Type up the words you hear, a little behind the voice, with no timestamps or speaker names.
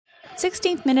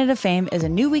16th Minute of Fame is a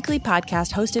new weekly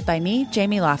podcast hosted by me,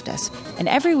 Jamie Loftus. And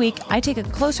every week, I take a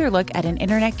closer look at an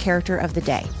internet character of the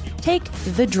day. Take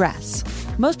the dress.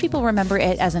 Most people remember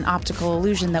it as an optical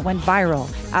illusion that went viral,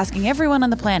 asking everyone on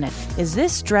the planet, is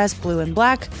this dress blue and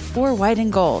black or white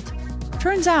and gold?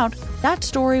 Turns out, that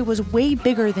story was way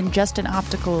bigger than just an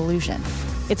optical illusion.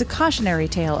 It's a cautionary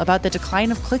tale about the decline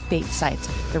of clickbait sites,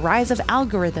 the rise of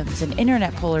algorithms and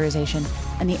internet polarization,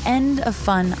 and the end of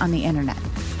fun on the internet.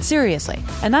 Seriously,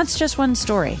 and that's just one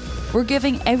story. We're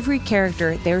giving every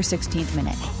character their 16th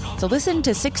minute. So listen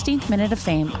to 16th Minute of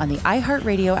Fame on the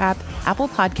iHeartRadio app, Apple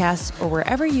Podcasts, or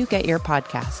wherever you get your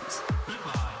podcasts.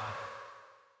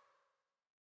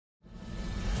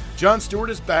 Jon Stewart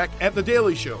is back at The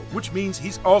Daily Show, which means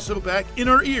he's also back in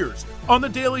our ears on The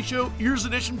Daily Show Ears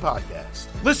Edition podcast.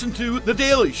 Listen to The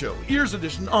Daily Show Ears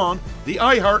Edition on the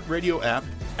iHeartRadio app,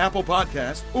 Apple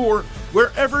Podcasts, or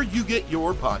wherever you get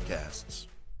your podcasts.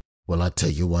 Well, I'll tell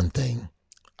you one thing.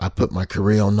 I put my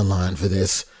career on the line for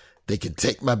this. They can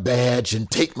take my badge and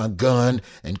take my gun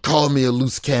and call me a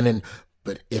loose cannon.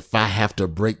 But if I have to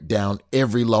break down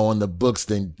every law in the books,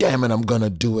 then damn it, I'm going to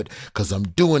do it, because I'm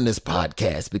doing this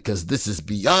podcast, because this is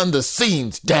beyond the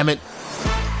scenes, damn it.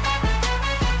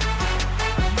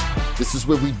 This is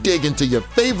where we dig into your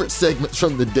favorite segments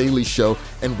from The Daily Show,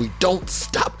 and we don't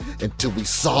stop until we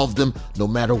solve them, no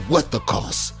matter what the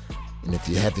cost. And if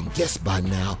you haven't guessed by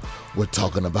now, we're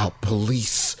talking about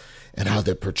police and how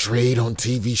they're portrayed on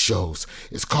TV shows.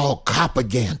 It's called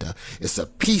Copaganda. It's a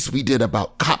piece we did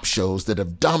about cop shows that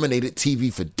have dominated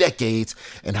TV for decades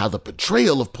and how the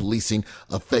portrayal of policing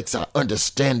affects our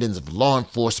understandings of law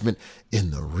enforcement in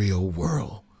the real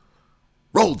world.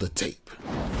 Roll the tape.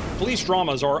 Police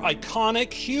dramas are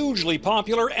iconic, hugely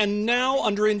popular, and now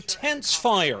under intense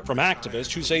fire from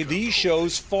activists who say these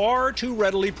shows far too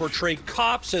readily portray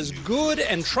cops as good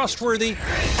and trustworthy.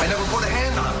 I never put a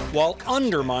hand on them. While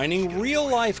undermining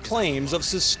real-life claims of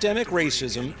systemic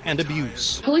racism and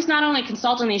abuse. Police not only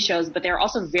consult on these shows, but they're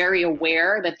also very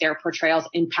aware that their portrayals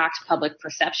impact public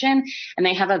perception, and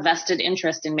they have a vested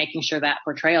interest in making sure that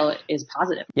portrayal is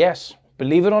positive. Yes,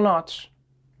 believe it or not,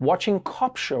 watching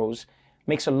cop shows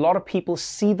makes a lot of people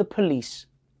see the police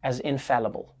as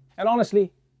infallible. And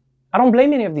honestly, I don't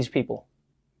blame any of these people.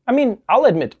 I mean, I'll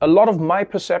admit, a lot of my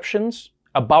perceptions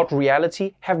about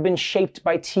reality have been shaped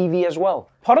by TV as well.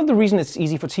 Part of the reason it's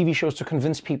easy for TV shows to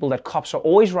convince people that cops are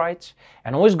always right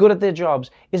and always good at their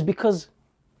jobs is because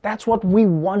that's what we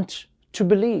want to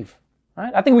believe.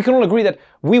 Right? I think we can all agree that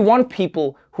we want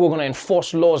people who are going to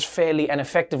enforce laws fairly and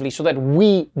effectively so that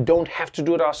we don't have to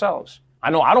do it ourselves. I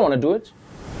know I don't want to do it.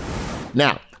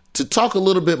 Now, to talk a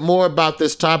little bit more about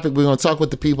this topic, we're going to talk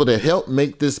with the people that helped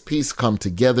make this piece come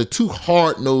together. Two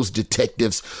hard-nosed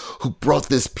detectives who brought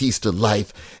this piece to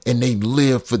life, and they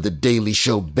live for the Daily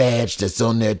Show badge that's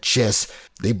on their chest.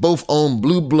 They both own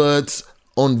Blue Bloods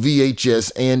on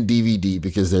VHS and DVD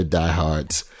because they're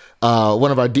diehards.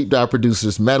 One of our deep dive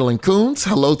producers, Madeline Coons,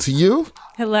 hello to you.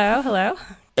 Hello.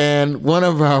 And one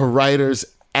of our writers,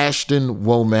 Ashton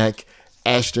Womack.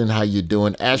 Ashton, how you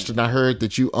doing? Ashton, I heard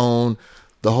that you own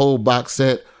the whole box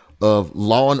set of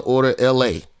Law and Order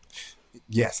LA.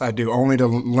 Yes, I do. Only to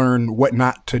learn what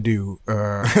not to do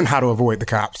and how to avoid the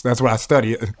cops. That's what I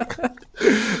study.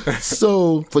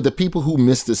 So for the people who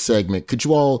missed this segment, could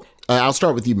you all, I'll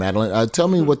start with you, Madeline. Tell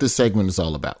me what this segment is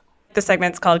all about. The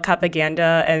segment's called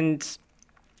Copaganda, and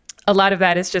a lot of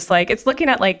that is just like, it's looking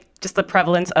at like just the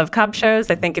prevalence of cop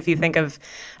shows. I think if you think of,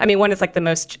 one is like the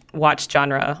most watched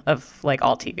genre of like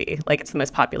all TV. Like it's the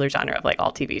most popular genre of like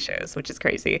all TV shows, which is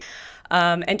crazy.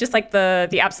 And just like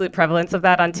the absolute prevalence of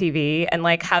that on TV and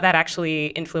like how that actually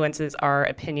influences our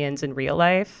opinions in real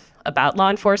life about law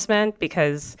enforcement.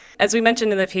 Because as we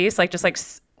mentioned in the piece, like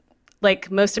just like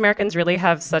most Americans really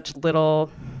have such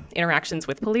little interactions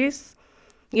with police.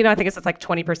 I think it's like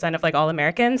 20% of like all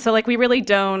Americans. So like we really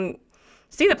don't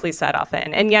see the police that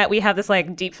often. And yet we have this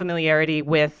like deep familiarity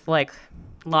with like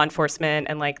law enforcement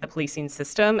and like the policing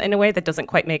system in a way that doesn't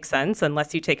quite make sense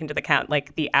unless you take into account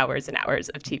like the hours and hours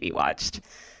of TV watched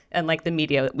and like the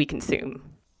media that we consume.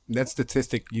 That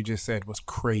statistic you just said was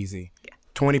crazy. Yeah.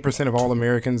 20% of all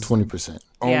Americans. 20%.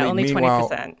 Only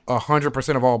 20%.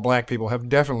 100% of all black people have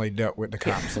definitely dealt with the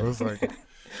cops. So it's like...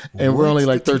 And we're only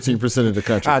like 13% of the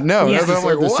country. I know. Who's That's these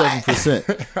like, other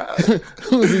 7%?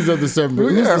 Who's these other 7%?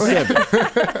 Who's the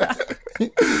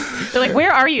 7? They're like,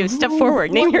 where are you? Step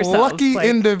forward. Name yourself. Lucky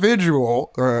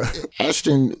individual.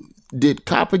 Ashton, did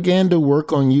Copaganda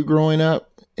work on you growing up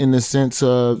in the sense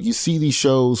of you see these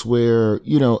shows where,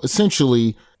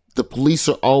 essentially the police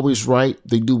are always right.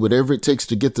 They do whatever it takes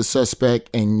to get the suspect,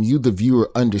 and you, the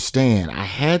viewer, understand. I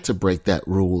had to break that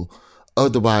rule.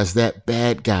 otherwise that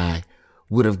bad guy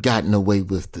would have gotten away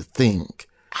with the thing.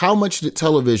 How much did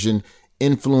television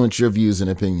influence your views and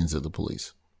opinions of the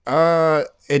police?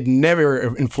 It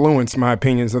never influenced my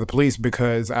opinions of the police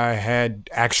because I had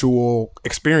actual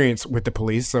experience with the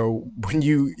police. So when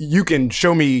you can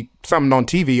show me something on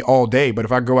TV all day, but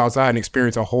if I go outside and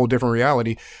experience a whole different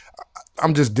reality,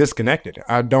 I'm just disconnected.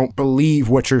 I don't believe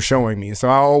what you're showing me. So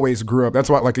I always grew up. That's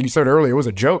why, like you said earlier, it was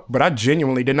a joke, but I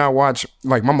genuinely did not watch,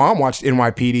 like my mom watched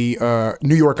NYPD,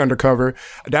 New York Undercover.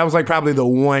 That was like probably the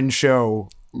one show.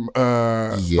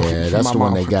 Yeah, that's the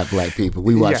one that got black people.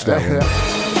 We watched that one.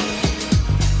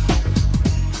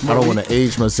 I don't want to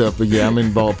age myself, but yeah, I'm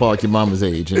in ballpark your mama's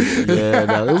age. And yeah,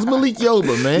 no, it was Malik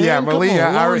Yoba, man. Yeah, Malik.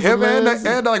 Him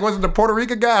and like, was it the Puerto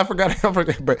Rican guy? I forgot him.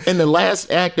 But in the last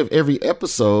act of every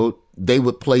episode, they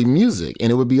would play music,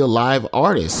 and it would be a live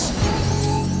artist.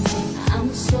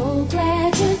 I'm so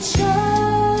glad you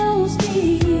chose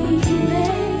me,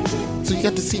 baby. So you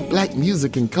got to see black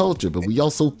music and culture, but we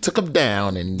also took them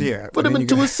down and put them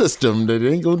into a system that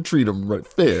ain't going to treat them right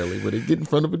fairly when they get in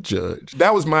front of a judge.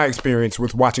 That was my experience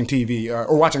with watching TV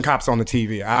or watching cops on the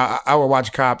TV. I would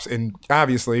watch cops and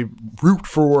obviously root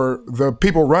for the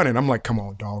people running. I'm like, come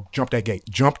on, dog, jump that gate,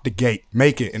 jump the gate,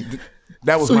 make it. And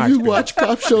that was my experience. So you watch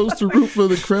cop shows to root for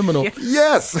the criminal?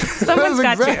 Yes. Someone's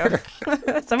got to.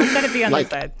 Someone's got to be on the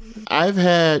side. I've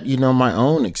had, my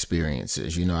own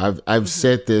experiences. I've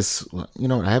said this,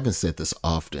 I haven't said this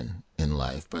often in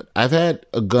life, but I've had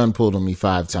a gun pulled on me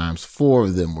 5 times. 4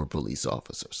 of them were police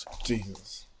officers.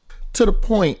 Jesus. To the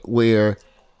point where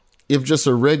if just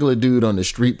a regular dude on the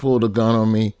street pulled a gun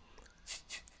on me,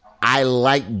 I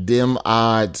like them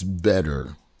odds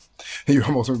better. You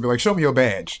almost would be like, show me your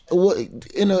badge. Well,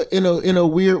 in a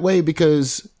weird way,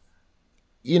 because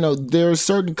there are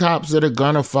certain cops that are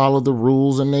gonna follow the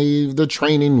rules and the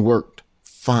training worked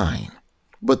fine.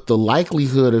 But the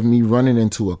likelihood of me running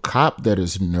into a cop that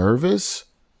is nervous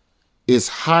is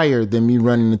higher than me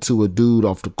running into a dude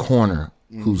off the corner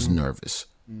who's nervous.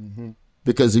 Mm-hmm.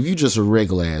 Because if you just a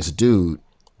regular ass dude,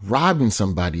 robbing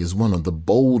somebody is one of the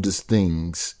boldest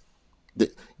things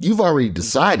that you've already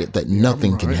decided that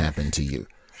nothing can happen to you.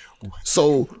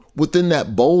 So within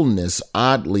that boldness,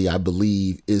 oddly, I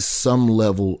believe, is some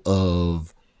level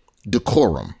of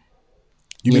decorum.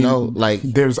 You mean, like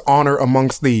there's honor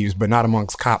amongst thieves, but not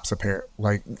amongst cops,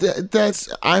 apparently.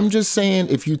 I'm just saying,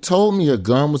 if you told me a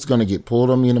gun was going to get pulled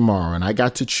on me tomorrow and I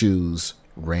got to choose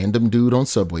random dude on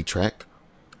subway track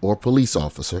or police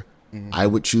officer, I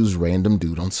would choose random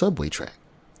dude on subway track.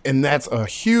 And that's a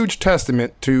huge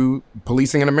testament to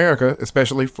policing in America,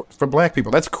 especially for black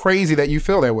people. That's crazy that you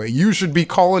feel that way. You should be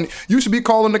calling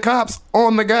the cops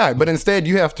on the guy. But instead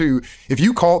you have to, if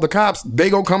you call the cops, they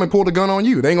gonna come and pull the gun on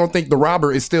you. They ain't gonna think the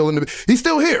robber is he's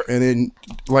still here. And then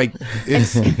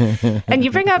it's. And you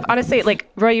bring up, honestly,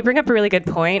 Roy, you bring up a really good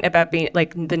point about being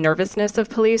the nervousness of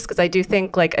police. Cause I do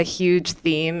think a huge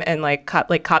theme in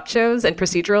cop shows and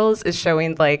procedurals is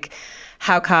showing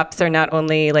how cops are not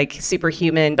only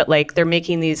superhuman, but they're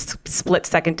making these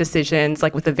split-second decisions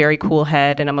with a very cool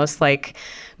head and almost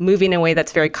moving in a way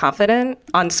that's very confident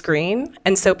on screen.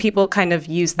 And so people kind of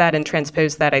use that and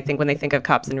transpose that, I think, when they think of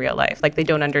cops in real life. They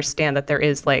don't understand that there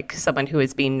is someone who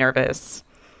is being nervous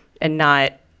and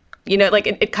not,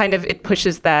 it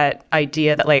pushes that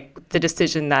idea that the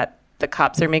decision that the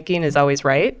cops are making is always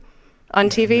right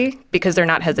on TV because they're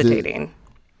not hesitating.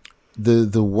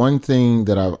 The one thing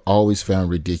that I've always found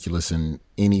ridiculous in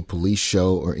any police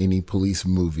show or any police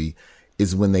movie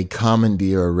is when they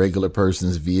commandeer a regular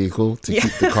person's vehicle to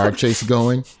keep the car chase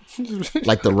going.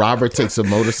 Like the robber takes a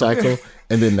motorcycle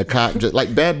and then the cop,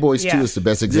 Bad Boys 2 is the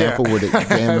best example where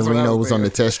Dan Marino was on the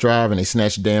test drive and they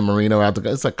snatched Dan Marino out the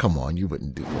car. It's like, come on, you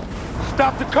wouldn't do that.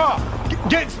 Stop the car.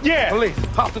 Police,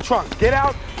 pop the trunk. Get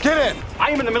out. Get in.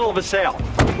 I am in the middle of a sale.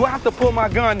 Do I have to pull my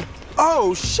gun?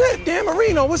 Oh, shit, Dan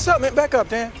Marino. What's up, man? Back up,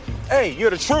 Dan. Hey, you're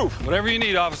the truth. Whatever you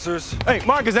need, officers. Hey,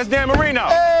 Marcus, that's Dan Marino.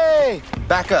 Hey!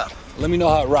 Back up. Let me know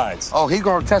how it rides. Oh, he's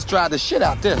gonna test drive the shit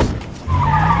out this.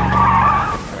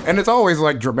 And it's always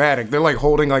dramatic. They're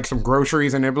holding some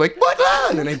groceries and they're like, what?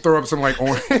 And then they throw up some orange.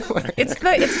 It's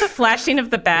the flashing of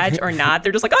the badge or not.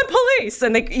 They're just I'm police.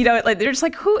 And they, they're just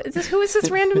who is this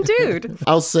random dude?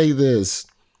 I'll say this.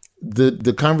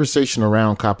 The conversation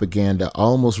around Copaganda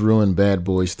almost ruined Bad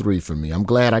Boys 3 for me. I'm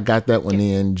glad I got that one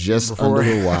in just under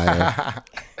the wire.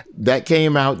 That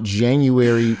came out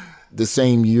January, the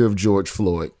same year of George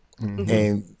Floyd. Mm-hmm.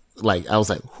 And I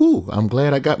was like, whew, I'm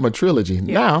glad I got my trilogy.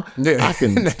 Yeah. Now I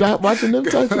can stop watching them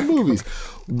types of movies.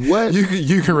 What?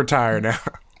 You can retire now.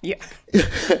 Yeah.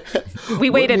 We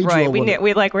waited, Roy.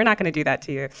 We're not going to do that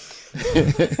to you.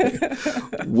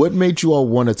 What made you all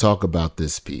want to talk about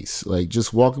this piece? Like,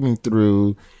 just walk me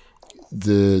through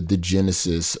the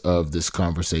genesis of this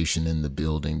conversation in the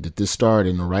building. Did this start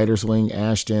in the writer's wing,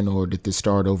 Ashton, or did this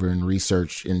start over in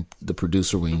research in the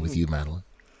producer wing with you, Madeline?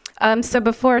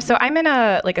 So I'm in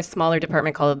a smaller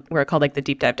department called the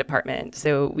deep dive department.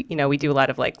 So we do a lot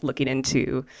of looking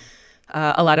into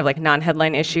a lot of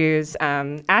non-headline issues.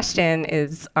 Ashton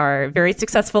is our very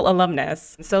successful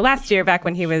alumnus. So last year, back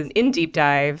when he was in deep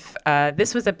dive, it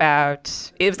was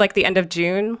the end of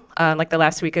June, the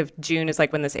last week of June is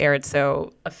when this aired.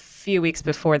 So a few weeks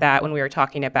before that, when we were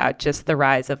talking about just the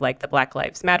rise of the Black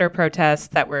Lives Matter protests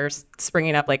that were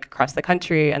springing up across the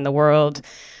country and the world.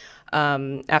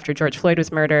 After George Floyd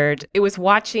was murdered, it was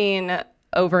watching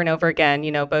over and over again,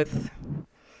 both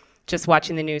just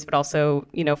watching the news, but also,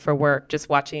 for work, just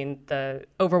watching the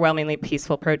overwhelmingly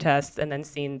peaceful protests and then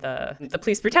seeing the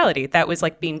police brutality that was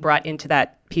being brought into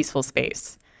that peaceful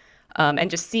space.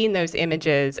 And just seeing those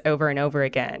images over and over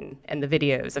again and the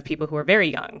videos of people who are very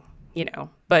young,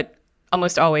 but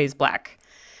almost always Black.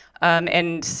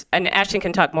 And Ashton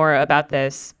can talk more about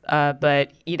this,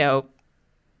 but,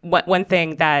 one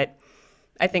thing that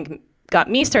I think got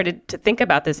me started to think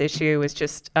about this issue was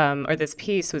just, or this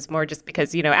piece was more just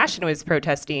because, Ashton was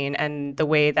protesting and the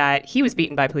way that he was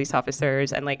beaten by police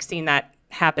officers and seeing that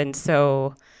happen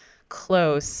so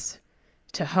close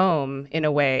to home in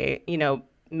a way,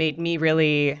 made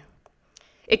me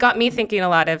it got me thinking a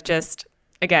lot of just,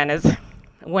 again, as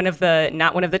not one of the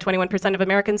 21% of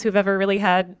Americans who've ever really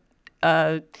had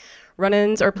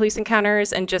run-ins or police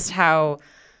encounters, and just how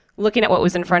looking at what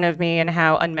was in front of me and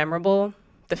how unmemorable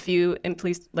the few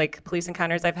police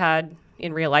encounters I've had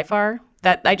in real life are,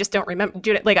 that I just don't remember.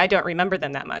 I don't remember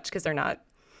them that much because they're not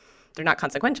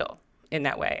consequential in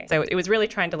that way. So it was really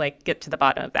trying to get to the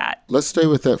bottom of that. Let's stay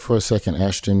with that for a second,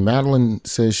 Ashton. Madeline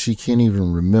says she can't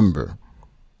even remember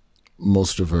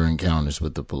most of her encounters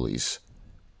with the police.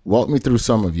 Walk me through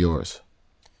some of yours.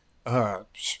 I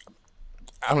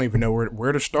don't even know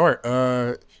where to start.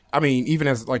 Even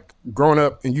as growing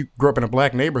up, and you grew up in a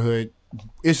Black neighborhood,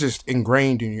 it's just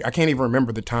ingrained in you. I can't even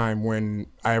remember the time when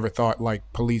I ever thought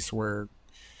police were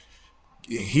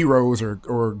heroes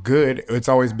or good. It's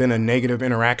always been a negative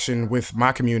interaction with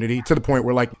my community, to the point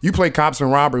where you play cops and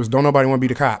robbers, don't nobody want to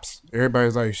be the cops.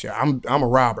 Everybody's like, shit, I'm a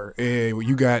robber.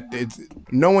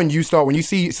 No one you saw when you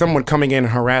see someone coming in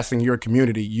and harassing your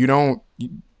community, you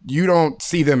don't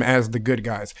see them as the good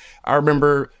guys. I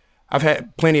remember I've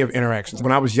had plenty of interactions.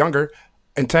 When I was younger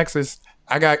in Texas,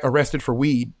 I got arrested for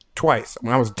weed twice.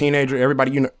 When I was a teenager,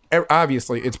 everybody,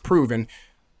 obviously it's proven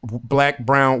Black,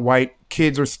 brown, white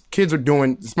kids are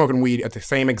smoking weed at the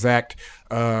same exact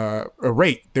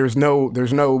rate. There's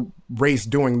no race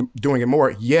doing it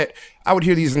more. Yet I would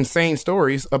hear these insane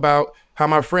stories about how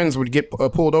my friends would get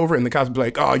pulled over and the cops would be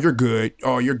like, "Oh, you're good.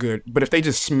 Oh, you're good." But if they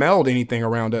just smelled anything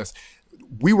around us,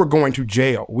 we were going to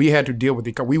jail. We had to deal with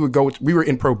we were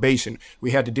in probation.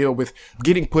 We had to deal with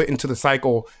getting put into the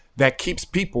cycle that keeps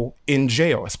people in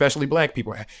jail, especially Black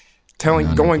people.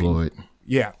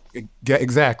 Yeah,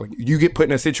 exactly. You get put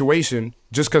in a situation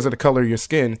just because of the color of your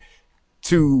skin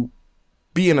to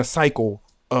be in a cycle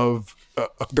of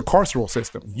the carceral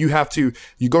system. You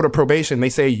go to probation. They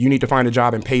say you need to find a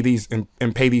job and pay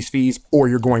these fees, or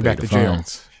you're going back to jail.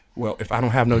 Well, if I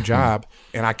don't have no job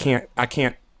and I can't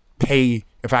pay,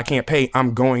 if I can't pay,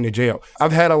 I'm going to jail.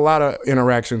 I've had a lot of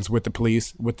interactions with the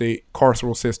police, with the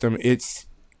carceral system. It's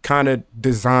kind of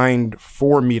designed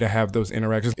for me to have those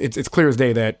interactions. It's clear as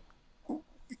day that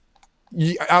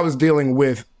I was dealing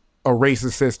with a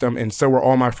racist system, and so were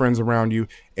all my friends around you.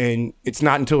 And it's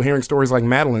not until hearing stories like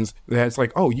Madeline's that it's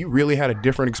oh, you really had a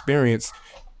different experience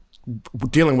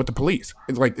dealing with the police.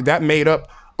 It's that made up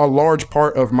a large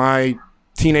part of my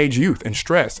teenage youth and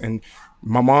stress, and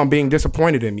my mom being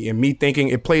disappointed in me, and me thinking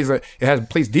it plays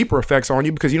deeper effects on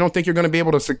you because you don't think you're going to be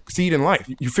able to succeed in life.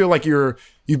 You feel like you've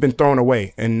been thrown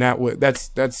away, and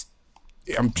that's.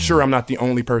 I'm sure I'm not the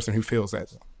only person who feels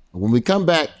that. When we come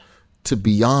back to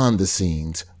Beyond the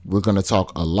Scenes, we're going to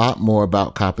talk a lot more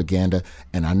about Copaganda,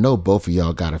 and I know both of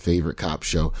y'all got a favorite cop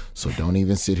show, so don't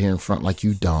even sit here in front like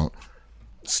you don't.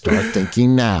 Start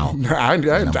thinking now. I'm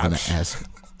going to ask.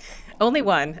 Only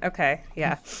one. Okay.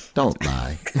 Yeah. Don't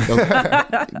lie.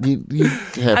 You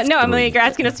have no, I'm you're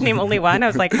asking us to name only one. I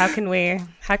was like, how can we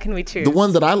choose? The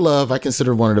one that I love, I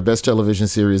consider one of the best television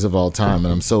series of all time,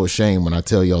 and I'm so ashamed when I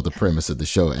tell y'all the premise of the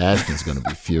show. Ashton's going to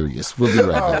be furious. We'll be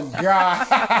right back. Oh,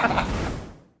 God.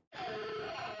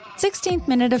 16th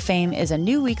Minute of Fame is a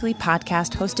new weekly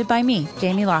podcast hosted by me,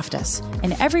 Jamie Loftus.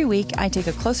 And every week, I take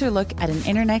a closer look at an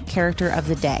internet character of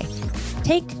the day.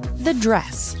 Take the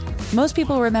dress. Most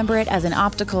people remember it as an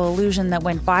optical illusion that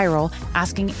went viral,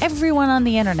 asking everyone on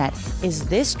the internet, is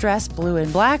this dress blue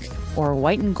and black or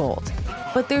white and gold?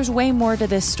 But there's way more to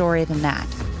this story than that.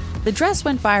 The dress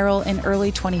went viral in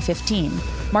early 2015,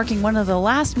 marking one of the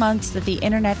last months that the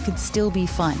internet could still be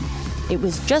fun. It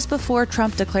was just before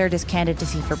Trump declared his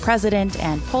candidacy for president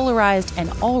and polarized an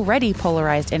already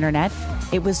polarized internet.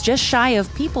 It was just shy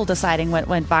of people deciding what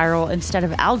went viral instead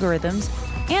of algorithms,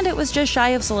 and it was just shy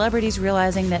of celebrities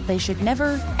realizing that they should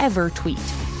never, ever tweet.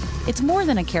 It's more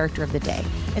than a character of the day.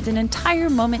 It's an entire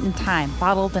moment in time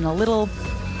bottled in a little,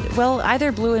 well,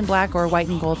 either blue and black or white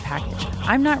and gold package.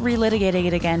 I'm not relitigating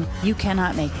it again. You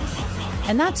cannot make me.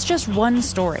 And that's just one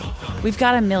story. We've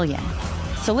got a million.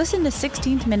 So listen to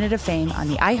 16th Minute of Fame on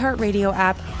the iHeartRadio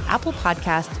app, Apple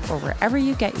Podcasts, or wherever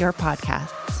you get your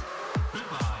podcasts.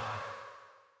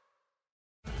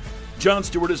 Jon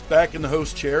Stewart is back in the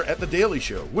host chair at The Daily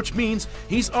Show, which means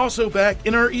he's also back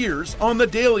in our ears on The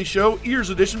Daily Show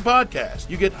Ears Edition podcast.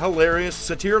 You get hilarious,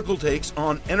 satirical takes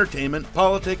on entertainment,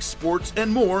 politics, sports,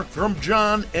 and more from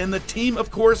Jon and the team of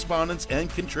correspondents and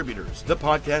contributors. The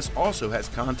podcast also has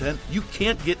content you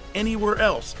can't get anywhere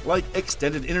else, like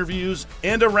extended interviews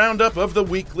and a roundup of the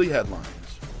weekly headlines.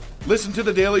 Listen to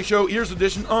The Daily Show Ears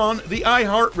Edition on the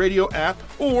iHeartRadio app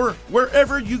or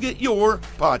wherever you get your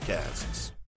podcasts.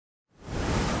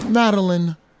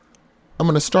 Madeline, I'm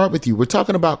going to start with you. We're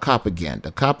talking about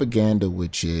Copaganda. Copaganda,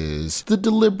 which is the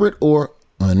deliberate or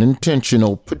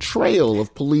unintentional portrayal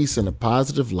of police in a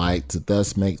positive light to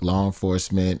thus make law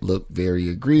enforcement look very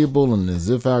agreeable and as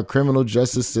if our criminal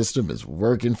justice system is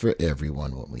working for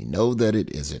everyone when we know that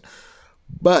it isn't.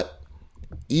 But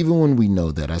even when we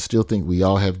know that, I still think we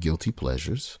all have guilty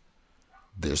pleasures.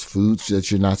 There's foods that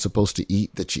you're not supposed to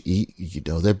eat that you eat. You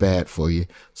know they're bad for you.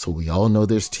 So we all know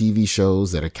there's TV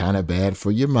shows that are kind of bad for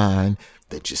your mind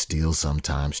that you still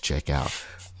sometimes check out.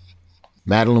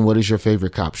 Madeline, what is your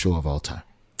favorite cop show of all time?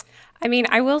 I mean,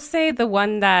 I will say the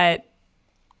one that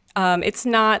it's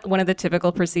not one of the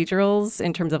typical procedurals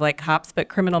in terms of like cops, but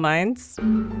Criminal Minds,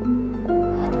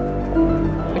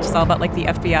 which is all about like the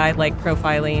FBI like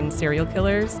profiling serial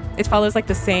killers. It follows like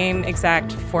the same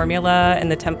exact formula and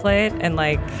the template, and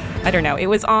like I don't know, it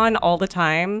was on all the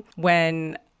time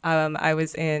when I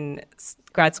was in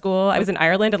grad school. I was in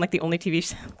Ireland, and like the only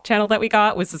TV channel that we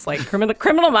got was this like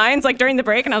Criminal Minds like during the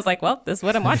break, and I was like, well, this is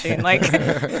what I'm watching, like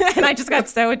and I just got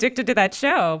so addicted to that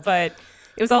show. But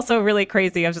it was also really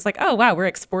crazy. I was just like, oh wow, we're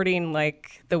exporting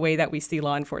like the way that we see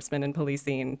law enforcement and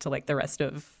policing to like the rest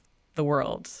of the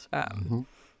world.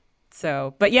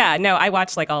 So, but yeah, no, I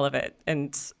watched like all of it,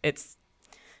 and it's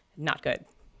not good,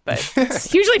 but it's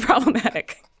hugely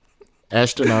problematic.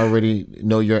 Ashton, I already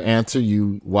know your answer.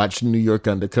 You watched New York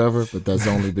Undercover, but that's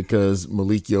only because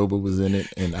Malik Yoba was in it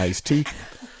and Ice-T.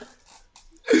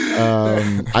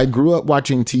 I grew up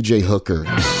watching T.J. Hooker.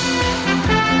 He was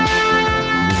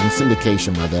in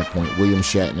syndication by that point. William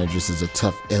Shatner just as a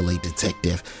tough LA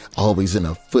detective, always in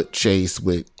a foot chase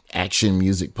with action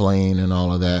music playing and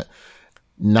all of that.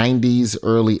 90s,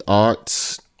 early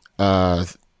aughts,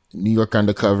 New York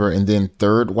Undercover, and then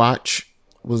Third Watch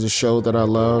was a show that I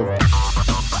loved.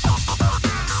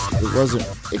 It wasn't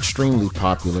extremely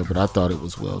popular, but I thought it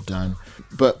was well done.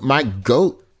 But my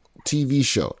GOAT TV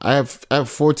show, I have 4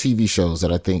 TV shows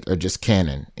that I think are just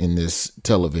canon in this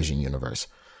television universe.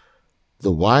 The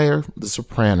Wire, The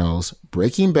Sopranos,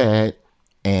 Breaking Bad,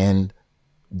 and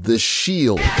The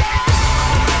Shield.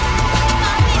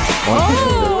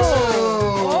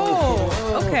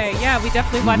 Yeah, we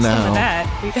definitely watched some of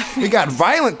that. We got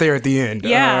violent there at the end.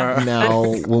 Yeah. Now,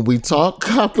 when we talk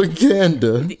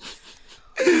Copaganda,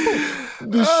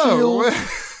 the Shield,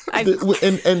 and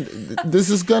this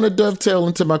is gonna dovetail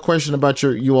into my question about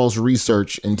you all's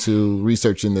researching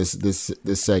this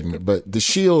segment. But The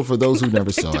Shield, for those who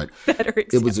never saw it,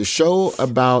 it was a show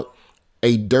about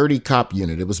a dirty cop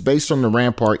unit. It was based on the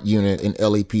Rampart unit in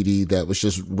LAPD that was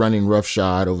just running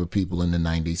roughshod over people in the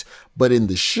 90s. But in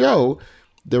the show,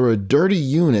 they're a dirty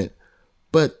unit,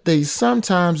 but they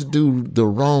sometimes do the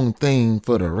wrong thing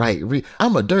for the right reason.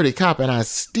 I'm a dirty cop and I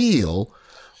steal,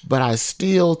 but I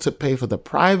steal to pay for the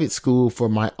private school for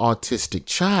my autistic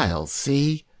child.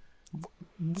 See?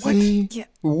 What? See? Yeah.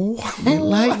 You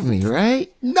like me,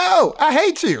 right? No, I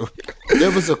hate you. There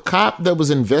was a cop that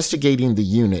was investigating the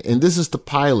unit, and this is the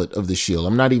pilot of The Shield.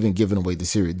 I'm not even giving away the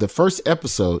series. The first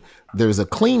episode, there's a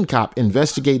clean cop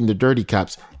investigating the dirty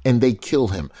cops, and they kill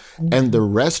him. And the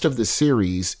rest of the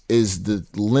series is the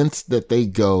lengths that they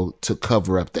go to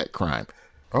cover up that crime.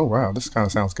 Oh, wow. This kind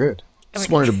of sounds good. It's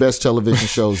one of the best television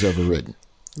shows ever written.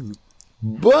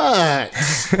 But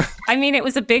I mean, it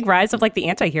was a big rise of like the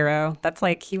anti-hero. That's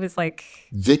like, he was like,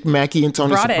 Vic Mackey and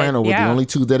Tony Soprano were the only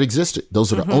two that existed.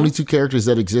 Those are the only two characters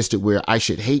that existed where I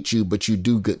should hate you, but you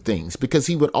do good things. Because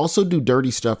he would also do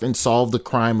dirty stuff and solve the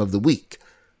crime of the week.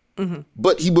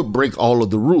 But he would break all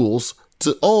of the rules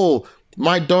to, oh,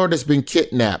 my daughter's been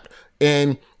kidnapped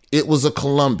and it was a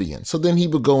Colombian. So then he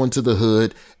would go into the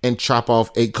hood and chop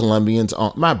off 8 Colombians.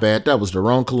 My bad, that was the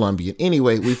wrong Colombian.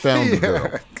 Anyway, we found the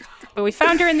girl. But we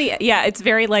found her in the, it's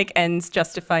very like ends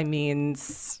justify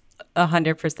means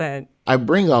 100%. I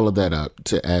bring all of that up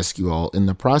to ask you all, in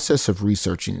the process of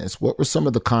researching this, what were some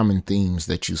of the common themes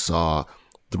that you saw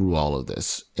through all of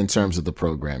this in terms of the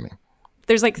programming?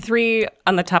 There's like 3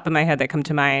 on the top of my head that come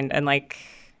to mind. And like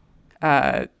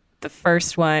the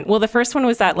first one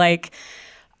was that like,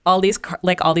 all these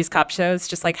cop shows,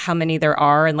 just like how many there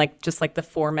are and like just like the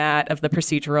format of the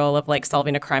procedural of like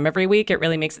solving a crime every week, it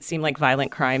really makes it seem like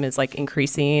violent crime is like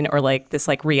increasing, or like this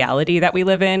like reality that we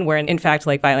live in where in fact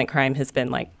like violent crime has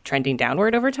been like trending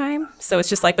downward over time. So it's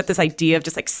just like, but this idea of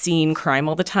just like seeing crime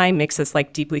all the time makes us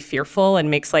like deeply fearful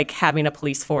and makes like having a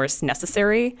police force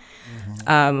necessary,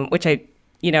 which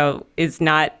is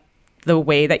not the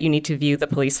way that you need to view the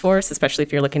police force, especially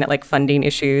if you're looking at like funding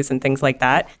issues and things like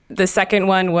that. The second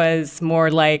one was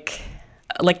more like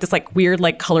this like weird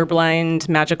like colorblind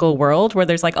magical world where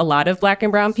there's like a lot of Black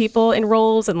and brown people in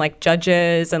roles and like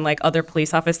judges and like other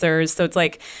police officers. So it's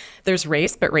like there's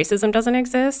race, but racism doesn't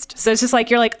exist. So it's just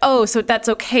like, you're like, oh, so that's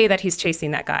okay that he's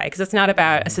chasing that guy because it's not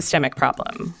about a systemic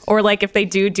problem. Or like if they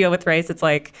do deal with race, it's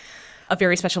like a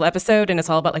very special episode and it's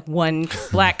all about like one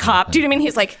Black cop. Do you know what I mean?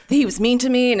 He's like, he was mean to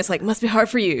me and it's like, must be hard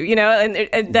for you, you know?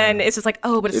 And then it's just like,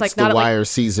 oh, but it's like not The Wire like,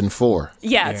 season 4.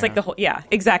 Yeah, it's like the whole,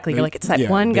 exactly. You're like, it's that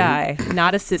one guy,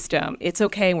 not a system. It's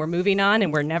okay. We're moving on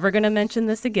and we're never going to mention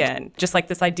this again. Just like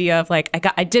this idea of like,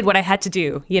 I did what I had to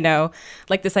do, you know?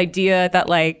 Like this idea that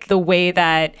like the way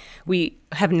that we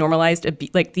have normalized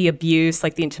like the abuse,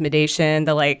 like the intimidation,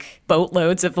 the like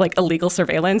boatloads of like illegal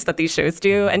surveillance that these shows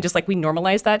do. And just like we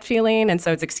normalize that feeling. And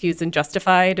so it's excused and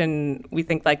justified. And we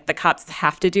think like the cops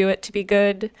have to do it to be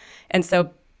good. And so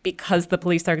because the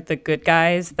police are the good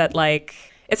guys, that like,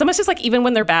 it's almost just like even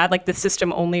when they're bad, like the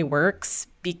system only works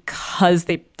because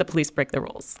the police break the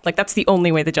rules. Like that's the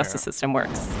only way the justice system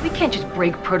works. We can't just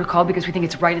break protocol because we think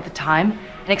it's right at the time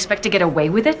and expect to get away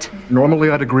with it. Normally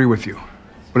I'd agree with you.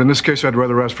 But in this case, I'd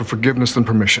rather ask for forgiveness than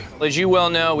permission. As you well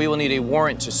know, we will need a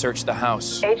warrant to search the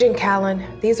house. Agent Callan,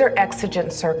 these are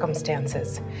exigent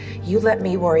circumstances. You let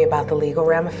me worry about the legal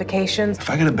ramifications. If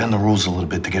I gotta bend the rules a little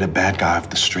bit to get a bad guy off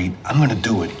the street, I'm gonna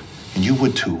do it. And you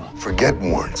would too. Forget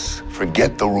warrants.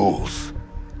 Forget the rules.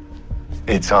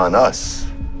 It's on us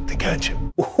to catch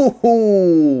him.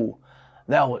 Ooh,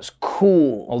 that was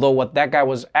cool. Although what that guy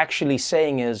was actually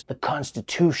saying is the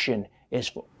Constitution is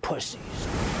for pussies.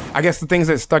 I guess the things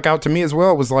that stuck out to me as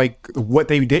well was like what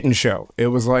they didn't show. It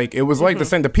was like the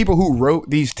same. The people who wrote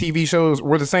these TV shows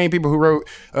were the same people who wrote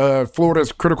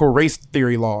Florida's critical race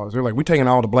theory laws. They're like, we're taking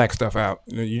all the Black stuff out.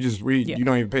 You just read. You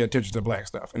don't even pay attention to Black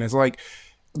stuff. And it's like,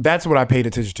 that's what I paid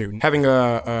attention to. Having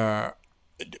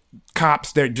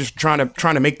cops that just trying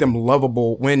to make them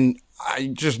lovable when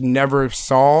I just never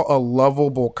saw a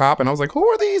lovable cop, and I was like, who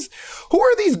are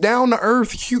these down to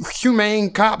earth,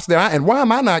 humane cops and why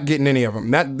am I not getting any of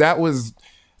them? That was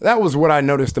what I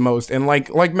noticed the most. And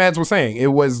like Mads was saying,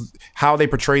 it was how they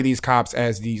portray these cops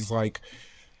as these like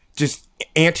just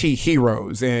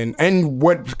anti-heroes. And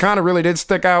what kind of really did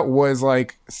stick out was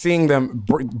like seeing them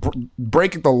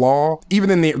break the law, even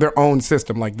in their own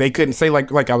system. Like they couldn't say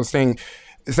like I was saying,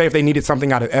 say if they needed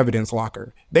something out of evidence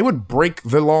locker, they would break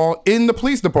the law in the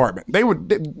police department. They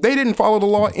didn't follow the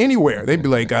law anywhere. They'd be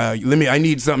like, I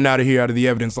need something out of the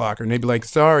evidence locker. And they'd be like,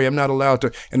 sorry, I'm not allowed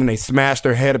to. And then they smash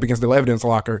their head up against the evidence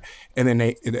locker. And then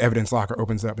the evidence locker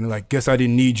opens up and they're like, guess I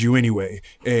didn't need you anyway.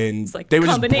 And it's like they would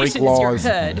just break laws.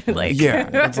 Your head. Like.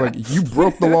 Yeah. It's like you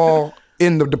broke the law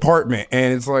in the department.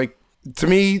 And it's like, to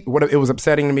me, it was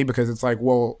upsetting to me because it's like,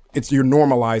 well, you're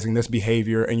normalizing this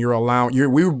behavior and you're allowing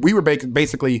we were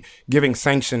basically giving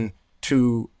sanction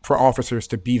for officers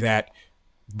to be that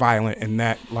violent and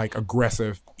that like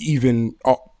aggressive even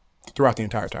throughout the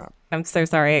entire time. I'm so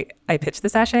sorry I pitched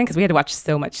this, Ashen, because we had to watch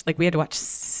so much. Like we had to watch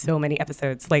so many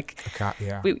episodes. Like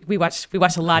we watched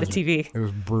a lot of TV. It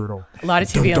was brutal. A lot of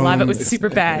TV and a lot of it was super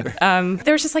bad.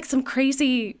 There was just like some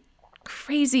crazy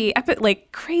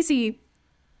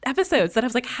episodes that I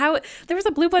was like, how there was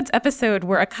a Blue Bloods episode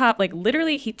where a cop like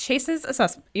literally he chases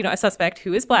a suspect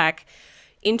who is Black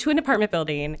into an apartment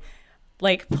building,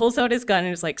 like pulls out his gun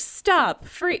and is like, stop,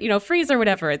 freeze or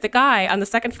whatever. The guy on the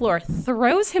second floor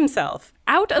throws himself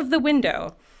out of the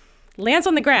window, lands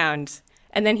on the ground,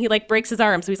 and then he like breaks his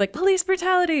arm. So he's like, police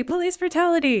brutality. And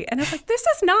I was like, this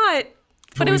is not,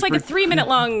 but it was like a 3-minute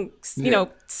long,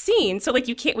 scene. So like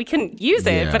we couldn't use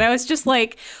it. Yeah. But I was just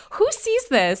like, who sees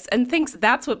this and thinks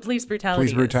that's what police brutality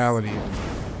is? Police brutality.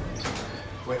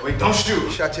 Wait, don't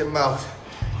shoot. Shut your mouth.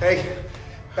 Hey,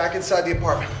 back inside the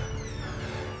apartment.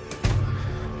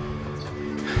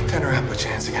 Turn around, put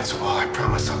your hands against the wall. I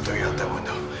promise I'll throw you out that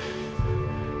window.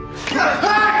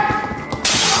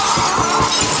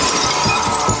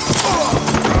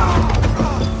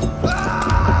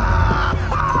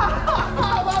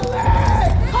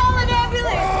 Call an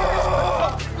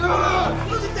ambulance!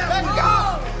 Let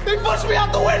go! They pushed me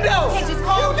out the window! Hey, just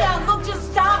calm down. Look,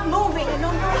 just stop moving.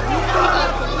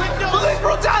 Police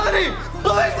brutality!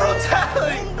 Police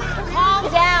brutality! Calm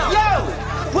down. Yo!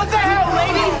 What the hell,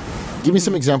 lady? Give me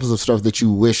some examples of stuff that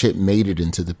you wish had made it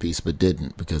into the piece but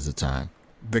didn't because of time.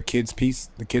 The kids piece,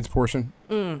 the kids portion.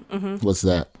 What's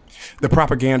that? The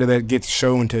propaganda that gets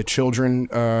shown to children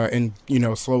and,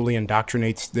 slowly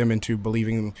indoctrinates them into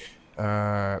believing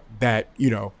that,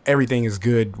 everything is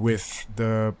good with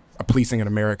the policing in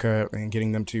America and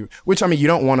getting them to, which, you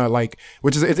don't want to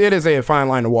it is a fine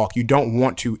line to walk. You don't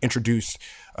want to introduce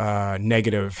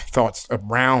negative thoughts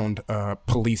around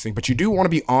policing, but you do want to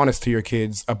be honest to your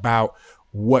kids about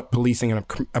what policing in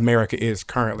America is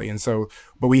currently. And so,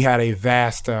 but we had a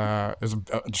vast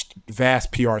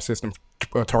PR system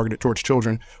targeted towards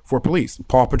children for police.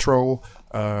 Paw Patrol,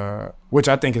 which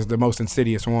I think is the most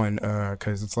insidious one,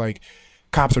 because it's like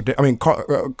cops are,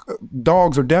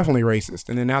 dogs are definitely racist,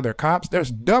 and then now they're cops.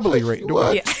 There's doubly racist.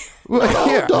 What? Yeah.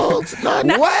 Dogs?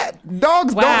 What?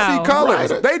 Dogs don't see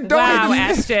colors. They don't. Wow,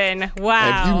 Ashton. Wow.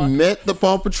 Have you met the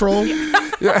Paw Patrol?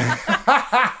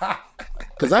 Yeah.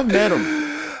 Because I've met them.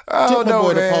 Oh, no,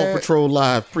 boy, man. the Paw Patrol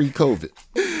live pre-COVID.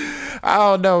 I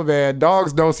don't know, man.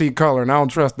 Dogs don't see color, and I don't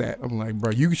trust that. I'm like,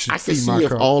 bro, you should see my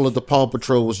color. If all of the Paw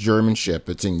Patrol was German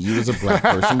Shepherds, and you as a black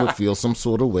person would feel some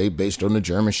sort of way based on the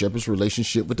German Shepherd's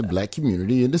relationship with the black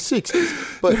community in the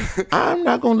 60s. But I'm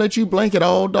not going to let you blanket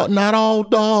not all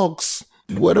dogs.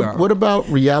 What about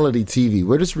reality TV?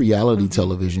 Where does reality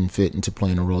television fit into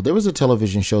playing a role? There was a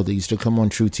television show that used to come on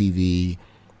True TV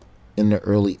in the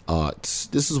early aughts.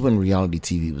 This is when reality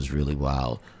TV was really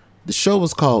wild. The show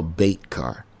was called Bait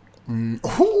Car. And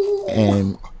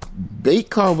Bait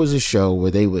Car was a show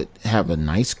where they would have a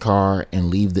nice car and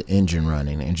leave the engine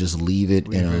running and just leave it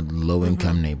in a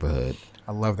low-income neighborhood.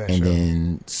 I love that show. And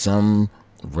then some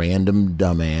random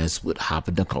dumbass would hop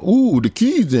in the car. Ooh, the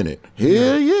key's in it.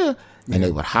 Hell yeah. And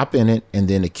they would hop in it, and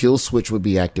then a kill switch would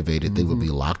be activated. They would be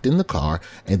locked in the car,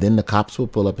 and then the cops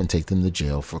would pull up and take them to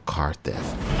jail for car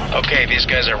theft. Okay, these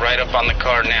guys are right up on the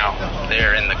car now.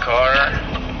 They're in the car.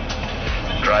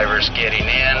 Driver's getting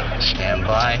in. Stand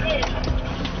by.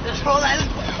 Let's roll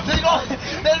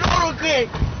real quick.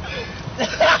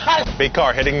 Big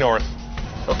car heading north.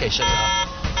 Okay, shut it off.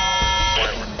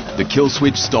 The kill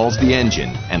switch stalls the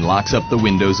engine and locks up the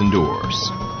windows and doors.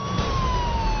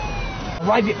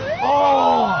 Right here.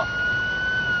 Oh!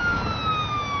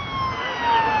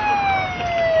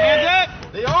 Hands up!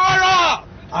 The order!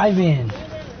 Ivan.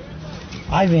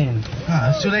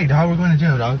 It's too late, dog. We're going to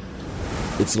jail, dog.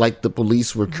 It's like the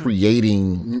police were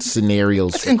creating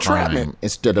scenarios for crime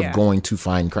instead of going to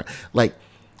find crime. Like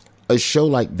a show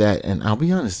like that, and I'll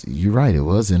be honest, you're right, it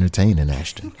was entertaining,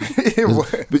 Ashton.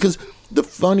 Because the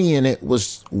funny in it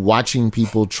was watching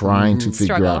people trying to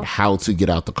figure out how to get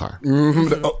out the car. And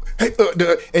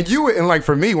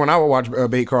for me, when I would watch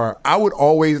Bait Car, I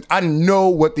know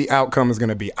what the outcome is going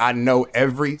to be. I know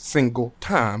every single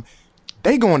time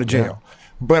they going to jail.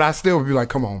 But I still would be like,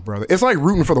 come on, brother. It's like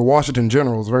rooting for the Washington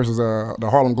Generals versus the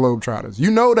Harlem Globetrotters. You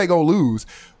know they go lose,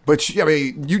 but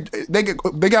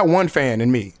they got one fan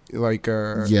in me.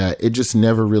 It just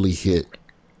never really hit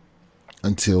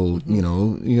until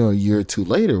a year or two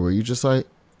later, where you're just like,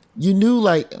 you knew,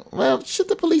 well, should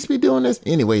the police be doing this?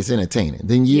 Anyway, it's entertaining.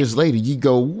 Then years later, you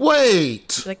go,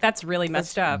 wait, that's really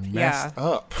messed up. Messed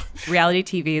up. Reality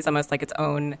TV is almost like its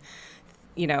own,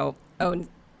 own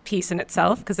piece in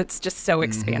itself, because it's just so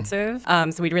expansive.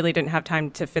 So we really didn't have time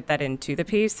to fit that into the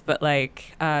piece, but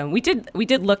we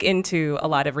did look into a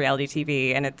lot of reality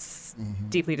TV, and it's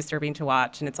deeply disturbing to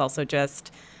watch. And it's also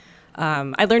just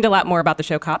I learned a lot more about the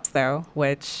show Cops, though,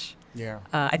 which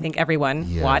I think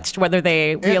everyone watched, whether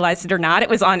they realized it or not. It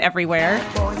was on everywhere.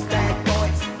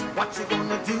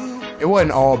 It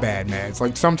wasn't all bad, man. It's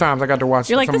like sometimes I got to watch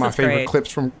some of my favorite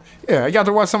clips from. Yeah, I got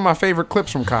to watch some of my favorite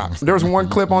clips from Cops. There was one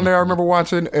clip on there I remember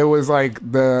watching. It was like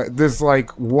this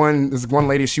one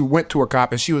lady. She went to a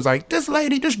cop and she was like, "This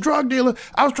drug dealer.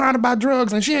 I was trying to buy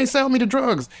drugs and she ain't selling me the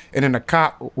drugs." And then the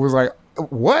cop was like,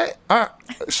 "What?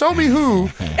 Show me who."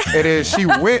 And then she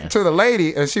went to the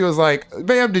lady and she was like,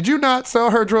 "Ma'am, did you not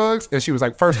sell her drugs?" And she was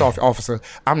like, "First off, officer,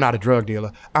 I'm not a drug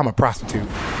dealer. I'm a prostitute.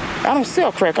 I don't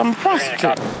sell crack. I'm a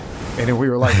prostitute." And then we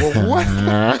were like, "Well, what?"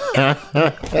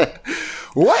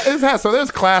 What is that? So there's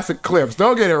classic clips.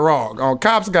 Don't get it wrong.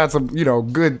 Cops got some,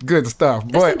 good stuff.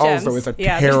 But also, it's a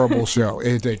terrible show.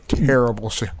 It's a terrible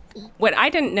show. What I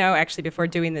didn't know actually before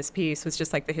doing this piece was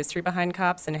just like the history behind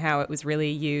Cops and how it was really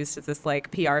used as this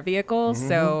like PR vehicle. Mm-hmm.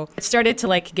 So it started to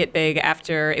like get big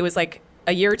after, it was like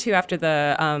a year or two after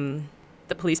the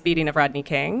police beating of Rodney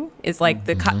King. Is like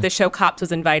the show Cops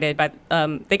was invited by,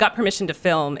 they got permission to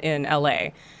film in LA.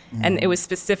 And it was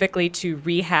specifically to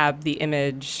rehab the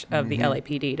image of the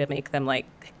LAPD to make them like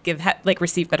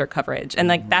receive better coverage, and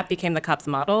like that became the Cops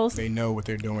models. They know what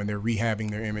they're doing. They're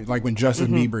rehabbing their image. Like when Justin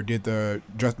Bieber did the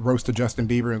roast of Justin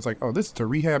Bieber, and it's like, oh, this is to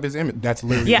rehab his image. That's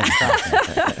literally Cops.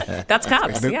 That's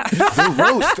Cops. The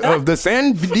roast of the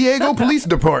San Diego Police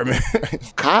Department.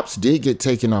 Cops did get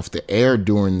taken off the air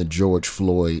during the George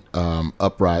Floyd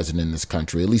uprising in this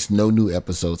country. At least no new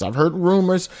episodes. I've heard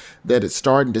rumors that it's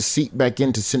starting to seep back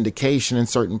into syndication in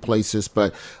certain places,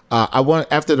 but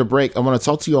after the break, I want to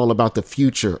talk to you all about the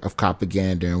future of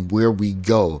Copaganda and where we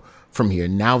go from here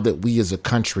now that we as a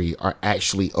country are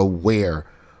actually aware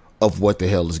of what the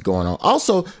hell is going on.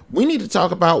 Also, we need to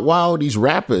talk about why all these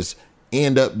rappers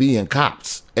end up being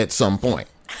cops at some point.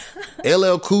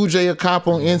 LL Cool J a cop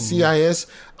on NCIS.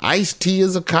 Ice-T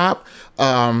is a cop.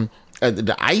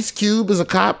 The Ice Cube is a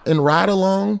cop in Ride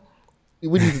Along.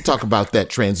 We need to talk about that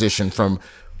transition from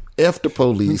F the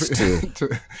police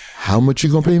to how much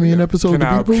you gonna pay me an episode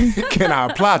to be police? Can I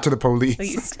apply to the police?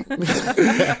 This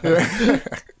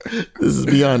is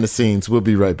Beyond the Scenes. We'll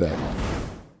be right back.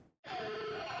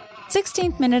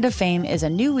 16th Minute of Fame is a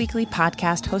new weekly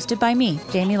podcast hosted by me,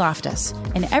 Jamie Loftus.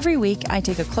 And every week I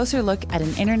take a closer look at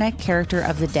an internet character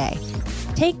of the day.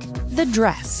 Take the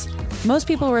dress. Most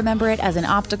people remember it as an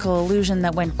optical illusion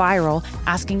that went viral,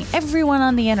 asking everyone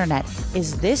on the internet,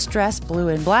 is this dress blue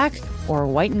and black or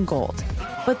white and gold?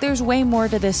 But there's way more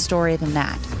to this story than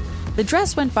that. The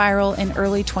dress went viral in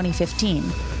early 2015,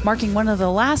 marking one of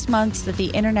the last months that the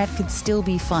internet could still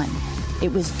be fun.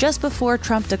 It was just before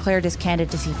Trump declared his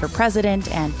candidacy for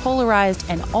president, and polarized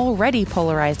an already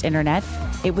polarized internet.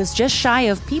 It was just shy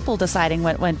of people deciding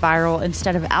what went viral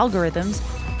instead of algorithms,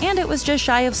 and it was just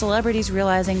shy of celebrities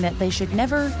realizing that they should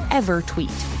never, ever tweet.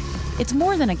 It's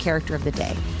more than a character of the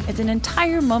day. It's an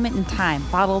entire moment in time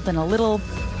bottled in a little,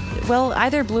 well,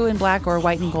 either blue and black or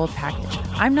white and gold package.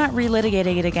 I'm not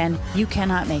relitigating it again. You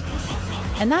cannot make me.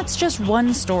 And that's just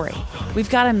one story.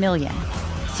 We've got a million.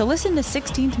 So listen to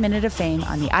 16th Minute of Fame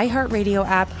on the iHeartRadio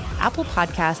app, Apple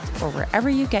Podcasts, or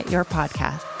wherever you get your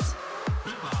podcasts.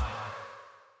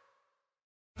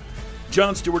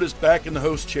 Jon Stewart is back in the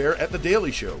host chair at The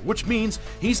Daily Show, which means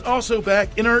he's also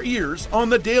back in our ears on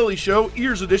The Daily Show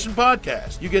Ears Edition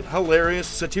podcast. You get hilarious,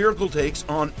 satirical takes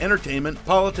on entertainment,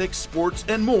 politics, sports,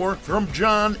 and more from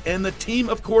Jon and the team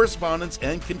of correspondents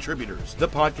and contributors. The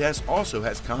podcast also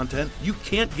has content you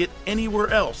can't get anywhere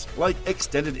else, like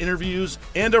extended interviews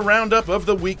and a roundup of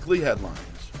the weekly headlines.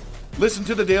 Listen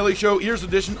to The Daily Show Ears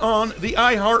Edition on the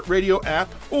iHeartRadio app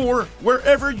or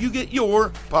wherever you get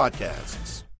your podcasts.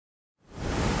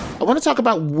 I want to talk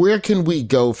about where can we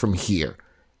go from here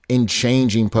in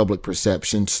changing public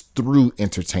perceptions through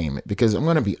entertainment, because I'm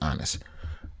going to be honest.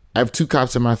 I have two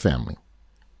cops in my family,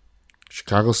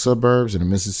 Chicago suburbs and a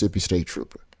Mississippi State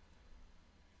Trooper.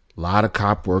 A lot of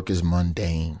cop work is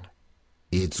mundane.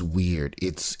 It's weird.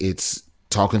 It's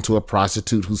talking to a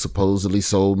prostitute who supposedly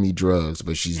sold me drugs,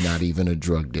 but she's not even a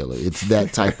drug dealer. It's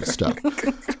that type of stuff.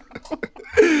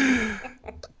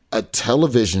 A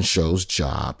television show's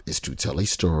job is to tell a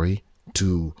story,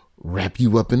 to wrap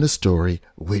you up in the story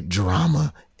with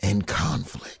drama and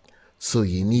conflict. So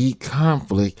you need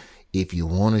conflict if you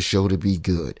want a show to be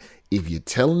good. If you're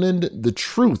telling the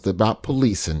truth about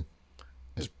policing,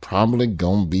 it's probably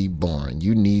going to be boring.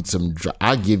 You need some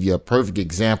I'll give you a perfect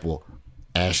example,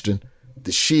 Ashton.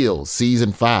 The Shield,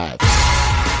 season 5.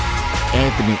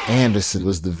 Anthony Anderson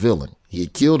was the villain. He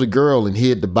had killed a girl and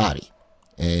hid the body.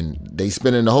 And they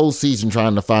spending the whole season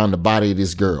trying to find the body of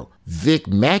this girl. Vic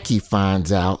Mackey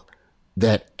finds out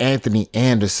that Anthony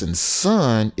Anderson's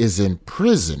son is in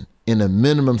prison in a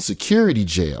minimum security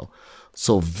jail.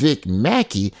 So Vic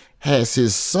Mackey has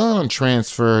his son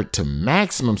transferred to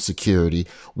maximum security,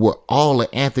 where all of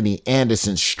Anthony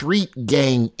Anderson's street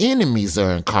gang enemies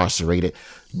are incarcerated,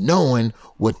 knowing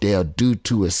what they'll do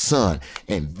to his son.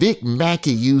 And Vic Mackey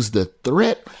used the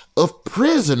threat of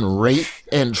prison rape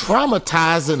and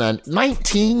traumatizing a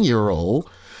 19-year-old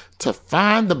to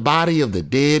find the body of the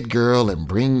dead girl and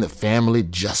bring the family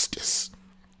justice.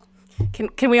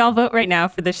 Can we all vote right now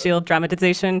for the Shield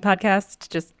dramatization podcast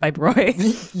just by Roy?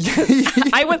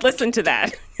 I would listen to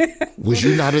that. Was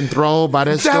you not enthralled by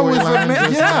that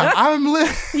storyline?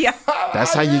 Yeah, yeah.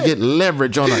 That's how you get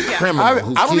leverage on a criminal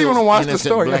who I don't even want to watch the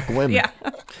innocent story. black women. Yeah.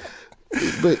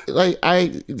 But like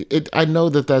I know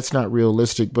that that's not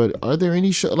realistic. But are there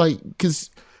any because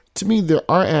to me there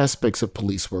are aspects of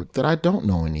police work that I don't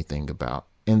know anything about,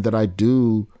 and that I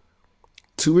do,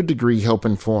 to a degree, help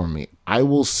inform me. I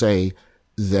will say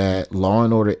that Law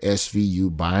and Order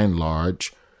SVU, by and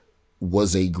large,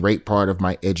 was a great part of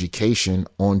my education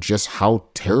on just how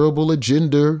terrible a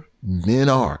gender men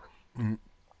are.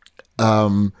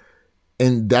 And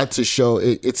that's a show.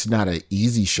 It's not an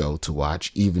easy show to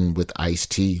watch, even with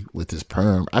Ice-T with his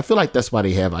perm. I feel like that's why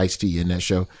they have Ice-T in that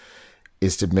show,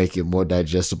 is to make it more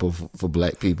digestible for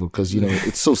black people, because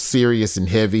it's so serious and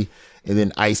heavy. And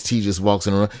then Ice-T just walks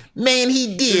in the room. Man,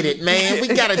 he did it, man. We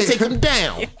gotta take him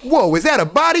down. Whoa, is that a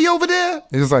body over there?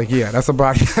 It's like, yeah, that's a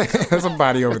body. That's a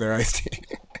body over there, Ice-T.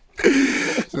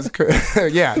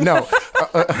 Yeah, no.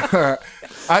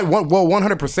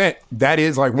 100%. That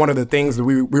is like one of the things that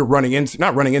we were running into,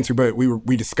 not running into, but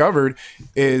we discovered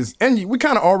is, and we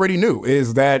kind of already knew,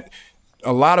 is that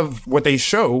a lot of what they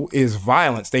show is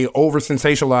violence. They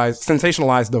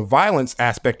sensationalize the violence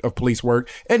aspect of police work,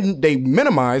 and they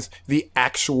minimize the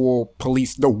actual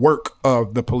police, the work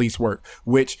of the police work,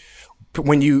 which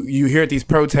when you hear at these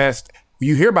protests,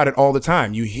 you hear about it all the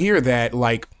time. You hear that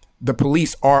like the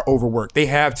police are overworked. They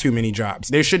have too many jobs.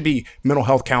 There should be mental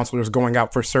health counselors going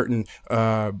out for certain,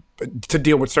 to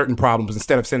deal with certain problems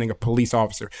instead of sending a police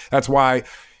officer. That's why,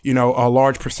 a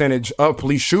large percentage of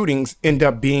police shootings end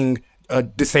up being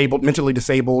disabled, mentally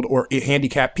disabled, or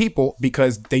handicapped people,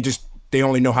 because they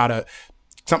only know how to,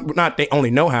 not they only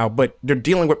know how, but they're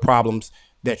dealing with problems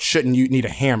that shouldn't you need a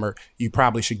hammer. You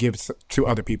probably should give to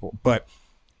other people. But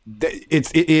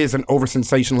it is an over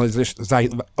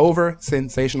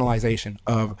sensationalization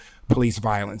of police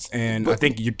violence, and I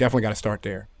think you definitely got to start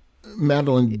there.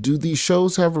 Madeline, do these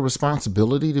shows have a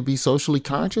responsibility to be socially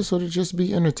conscious, or to just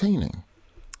be entertaining?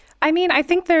 I mean, I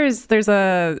think there's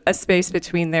a space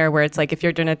between there where it's like, if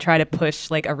you're going to try to push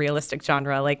like a realistic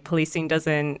genre, like policing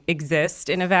doesn't exist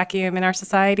in a vacuum in our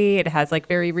society. It has like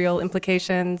very real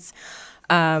implications.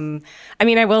 I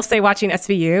mean, I will say, watching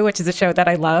SVU, which is a show that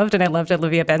I loved, and I loved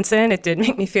Olivia Benson, it did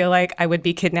make me feel like I would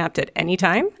be kidnapped at any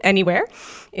time, anywhere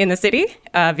in the city,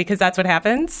 because that's what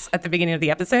happens at the beginning of the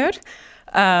episode.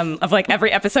 Of like every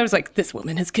episode is like, this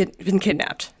woman has been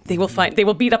kidnapped. They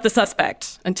will beat up the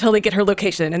suspect until they get her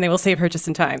location, and they will save her just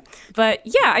in time. But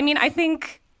yeah, I mean, I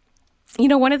think,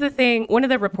 one of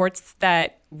the reports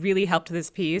that really helped this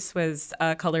piece was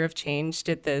Color of Change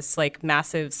did this like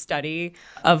massive study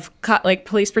of like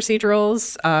police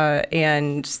procedurals,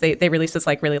 and they released this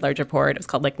like really large report. It was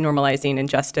called like Normalizing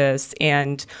Injustice.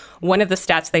 And one of the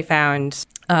stats they found,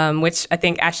 which I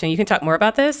think, Ashton, you can talk more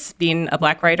about this, being a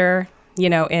Black writer,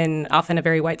 in often a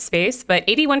very white space, but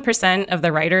 81% of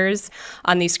the writers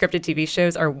on these scripted TV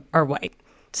shows are white.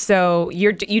 So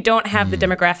you don't have the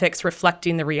demographics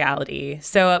reflecting the reality.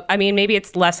 So, I mean, maybe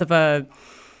it's less of an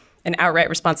outright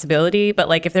responsibility, but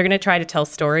like if they're going to try to tell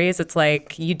stories, it's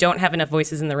like you don't have enough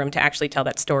voices in the room to actually tell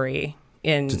that story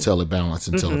to tell it balanced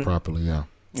and tell it properly. Yeah.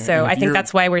 So I think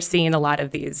that's why we're seeing a lot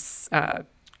of these storylines.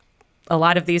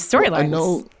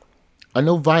 Well, I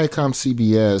know Viacom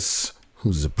CBS,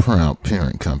 who's a proud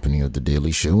parent company of The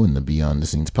Daily Show and the Beyond the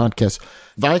Scenes podcast,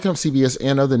 Viacom CBS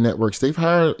and other networks, they've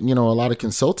hired, a lot of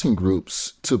consulting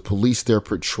groups to police their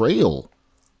portrayal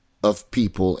of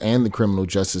people and the criminal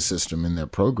justice system in their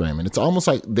program. And it's almost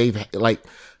like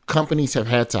companies have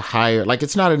had to hire, like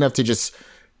it's not enough to just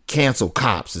cancel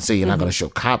cops and say you're not going to show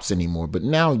cops anymore. But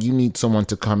now you need someone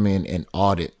to come in and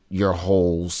audit your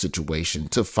whole situation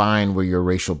to find where your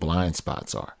racial blind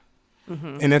spots are.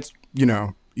 Mm-hmm. And that's,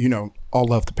 all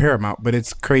love to Paramount, but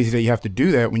it's crazy that you have to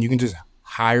do that when you can just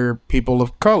hire people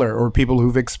of color or people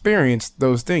who've experienced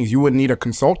those things. You wouldn't need a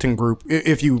consulting group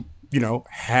if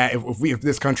if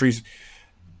this country's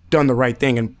done the right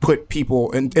thing and put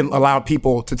people and allowed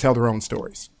people to tell their own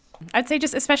stories. I'd say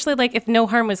just especially like if no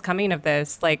harm was coming of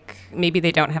this, like maybe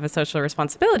they don't have a social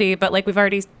responsibility, but like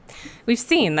we've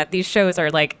seen that these shows are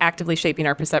like actively shaping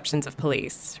our perceptions of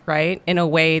police, right? In a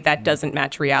way that doesn't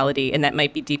match reality and that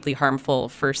might be deeply harmful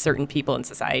for certain people in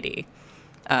society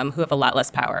who have a lot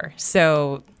less power.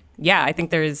 So yeah, I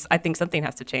think something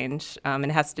has to change, and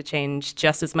it has to change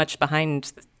just as much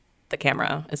behind the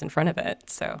camera as in front of it.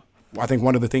 So I think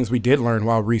one of the things we did learn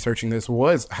while researching this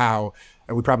was how,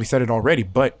 and we probably said it already,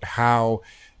 but how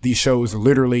these shows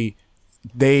literally,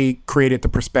 they created the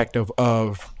perspective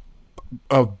of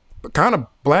kind of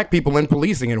black people in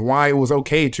policing and why it was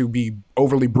okay to be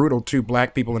overly brutal to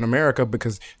black people in America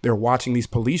because they're watching these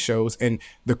police shows, and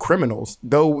the criminals,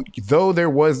 though there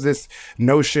was this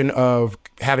notion of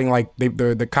having like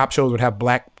the cop shows would have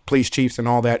black police chiefs and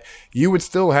all that, you would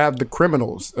still have the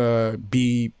criminals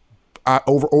be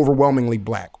overwhelmingly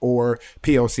black or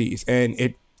POCs, and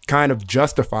it kind of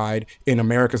justified in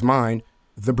America's mind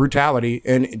the brutality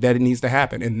and that it needs to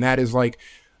happen. And that is like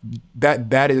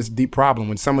that is the problem.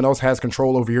 When someone else has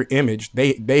control over your image,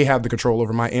 they have the control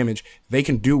over my image. They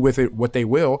can do with it what they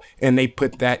will, and they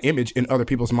put that image in other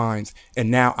people's minds, and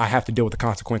now I have to deal with the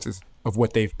consequences of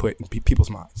what they've put in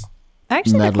people's minds.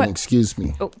 Actually, Madeline, excuse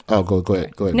me. Oh, go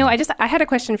ahead. No, I had a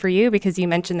question for you because you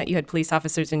mentioned that you had police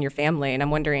officers in your family, and I'm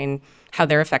wondering how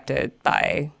they're affected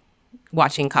by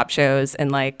watching cop shows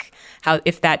and like how,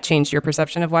 if that changed your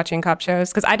perception of watching cop shows.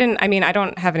 Because I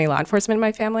don't have any law enforcement in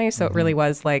my family, so it really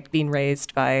was like being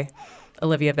raised by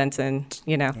Olivia Benson,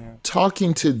 you know. Yeah.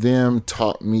 Talking to them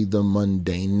taught me the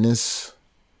mundaneness,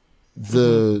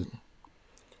 the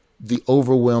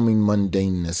overwhelming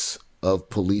mundaneness of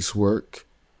police work,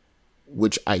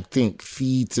 which I think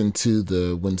feeds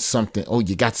into when something,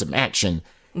 you got some action,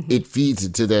 it feeds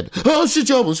into that, oh, shit,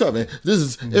 y'all, shut man. This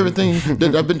is everything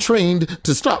that I've been trained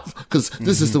to stop, because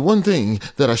this is the one thing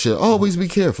that I should always be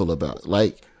careful about.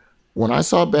 Like, when I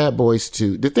saw Bad Boys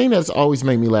 2, the thing that's always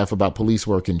made me laugh about police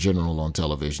work in general on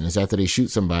television is after they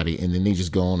shoot somebody and then they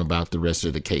just go on about the rest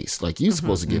of the case. Like, you're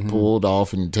supposed to get pulled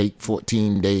off and take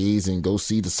 14 days and go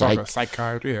see the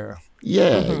psychiatrist, yeah.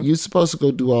 Yeah, you're supposed to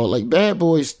go do all, like Bad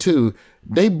Boys 2,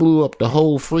 they blew up the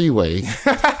whole freeway.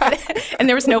 And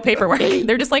there was no paperwork.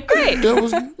 They're just like, great. There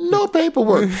was no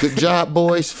paperwork. Good job,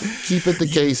 boys. Keep it the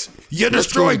case. You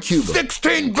destroyed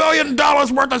 $16 billion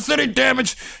worth of city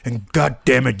damage, and God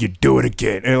damn it, you do it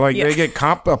again. And like they get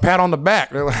a pat on the back.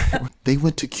 They're like, they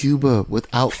went to Cuba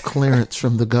without clearance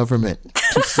from the government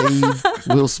to save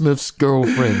Will Smith's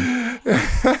girlfriend.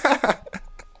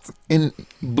 And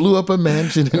blew up a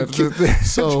mansion in Cuba.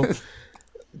 So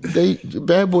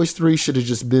Bad Boys 3 should have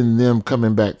just been them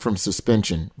coming back from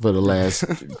suspension for the last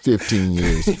 15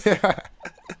 years. Yeah.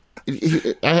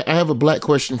 I have a black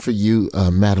question for you,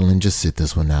 Madeline. Just sit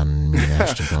this one down and me and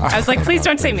Ashton. I was like, please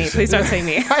don't say me. Please don't say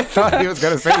me. I thought he was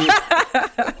going to say you.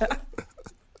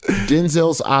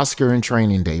 Denzel's Oscar in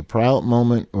Training Day, proud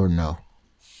moment or no?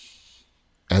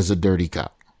 As a dirty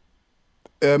cop.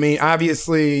 I mean,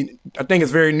 obviously, I think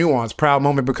it's very nuanced, proud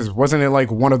moment, because wasn't it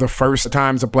like one of the first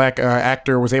times a black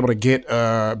actor was able to get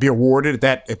be awarded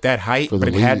at that height? But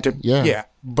it had to,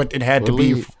 but it had to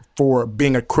be for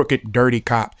being a crooked, dirty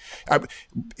cop.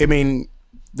 I mean,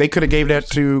 they could have gave that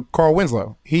to Carl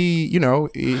Winslow. He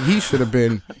should have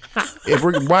been.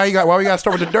 Why we got to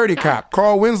start with the dirty cop?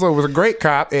 Carl Winslow was a great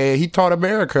cop, and he taught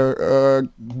America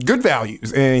good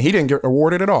values, and he didn't get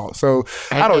awarded at all. So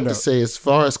I don't know. To say, as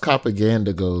far as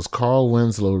Copaganda goes, Carl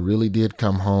Winslow really did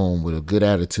come home with a good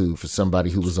attitude for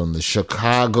somebody who was on the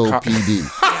Chicago PD.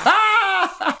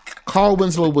 Carl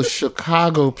Winslow was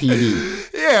Chicago PD.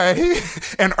 Yeah,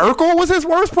 and Urkel was his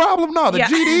worst problem. No, the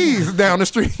GDs down the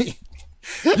street.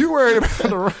 You worried about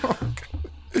the wrong.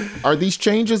 Are these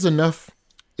changes enough?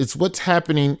 It's what's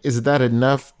happening. Is that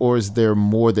enough, or is there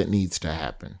more that needs to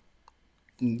happen?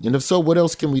 And if so, what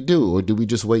else can we do? Or do we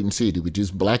just wait and see? Do we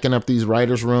just blacken up these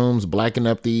writers' rooms, blacken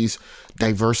up these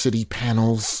diversity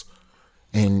panels,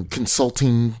 and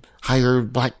hire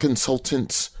black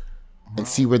consultants, and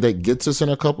see where that gets us in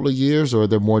a couple of years? Or are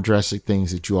there more drastic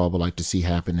things that you all would like to see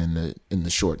happen in the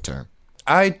short term?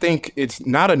 I think it's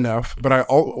not enough, but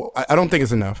I don't think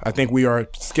it's enough. I think we are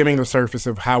skimming the surface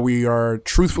of how we are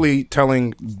truthfully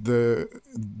telling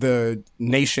the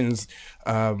nation's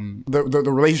the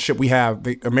relationship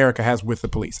America has with the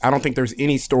police. I don't think there's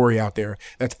any story out there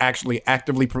that's actually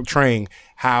actively portraying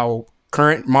how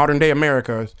current modern day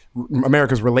America's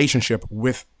relationship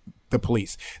with the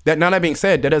police. That being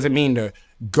said, that doesn't mean to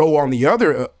go on the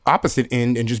other opposite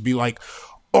end and just be like,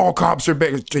 all cops are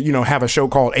bad, have a show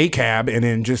called ACAB and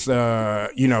then just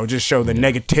just show the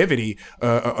negativity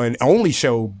and only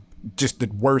show just the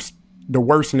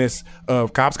worstness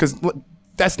of cops, because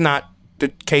that's not the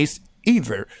case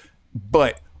either.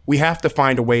 But we have to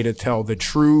find a way to tell the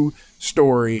true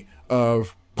story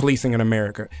of policing in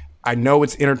America. I know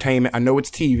it's entertainment. I know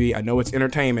it's TV. I know it's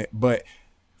entertainment. But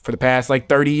for the past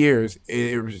 30 years,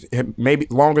 maybe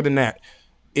longer than that,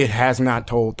 it has not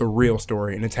told the real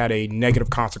story, and it's had a negative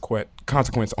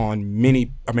consequence on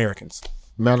many Americans.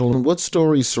 Madeline, what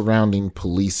stories surrounding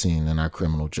policing in our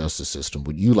criminal justice system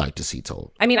would you like to see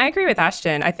told? I mean, I agree with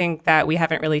Ashton. I think that we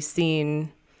haven't really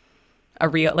seen a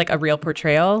real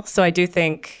portrayal. So I do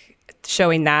think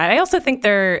showing that. I also think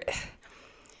there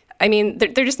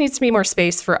just needs to be more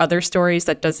space for other stories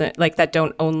that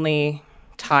don't only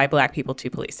tie Black people to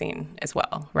policing as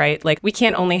well, right? Like, we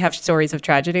can't only have stories of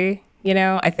tragedy.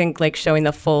 I think showing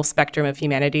the full spectrum of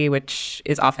humanity, which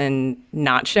is often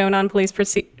not shown on police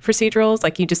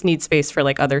procedurals, you just need space for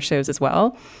other shows as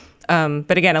well.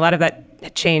 But again, a lot of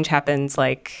that change happens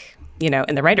in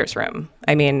the writer's room.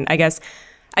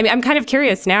 I'm kind of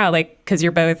curious now, because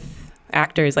you're both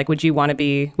actors, would you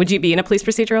be in a police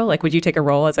procedural? Would you take a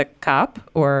role as a cop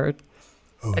or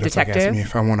a detective? Ask me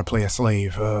if I want to play a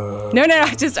slave. No,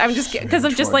 I'm just because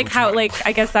of just how,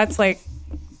 I guess that's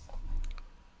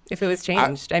if it was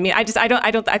changed. I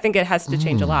think it has to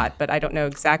change a lot, but I don't know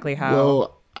exactly how.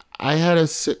 Well, I had a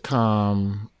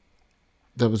sitcom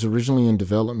that was originally in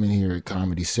development here at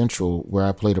Comedy Central where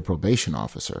I played a probation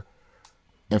officer.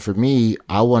 And for me,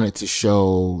 I wanted to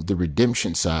show the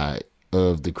redemption side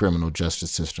of the criminal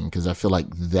justice system because I feel like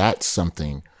that's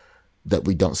something that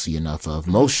we don't see enough of.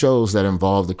 Most shows that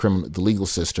involve the legal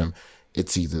system,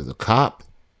 it's either the cop,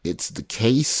 it's the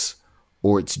case,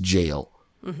 or it's jail.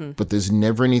 Mm-hmm. But there's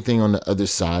never anything on the other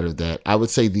side of that. I would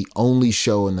say the only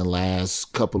show in the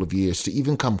last couple of years to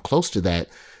even come close to that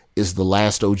is The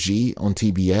Last OG on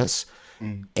TBS.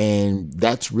 Mm. And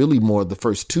that's really more the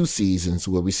first 2 seasons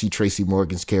where we see Tracy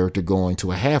Morgan's character going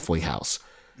to a halfway house.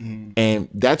 Mm. And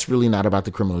that's really not about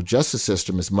the criminal justice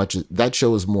system as much as that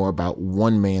show is more about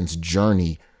one man's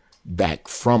journey back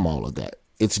from all of that.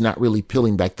 It's not really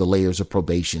peeling back the layers of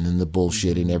probation and the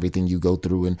bullshit and everything you go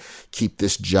through and keep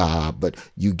this job. But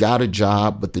you got a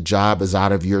job, but the job is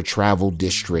out of your travel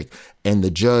district and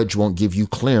the judge won't give you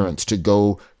clearance to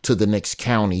go to the next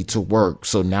county to work.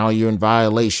 So now you're in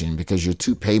violation because you're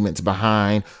 2 payments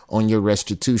behind on your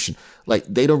restitution.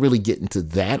 They don't really get into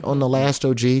that on The Last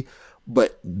OG,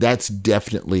 but that's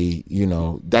definitely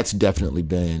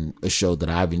been a show that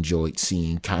I've enjoyed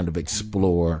seeing kind of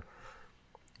explore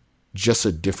just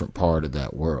a different part of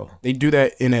that world. They do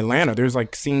that in Atlanta. There's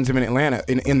scenes of in Atlanta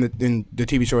in the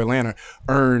TV show Atlanta.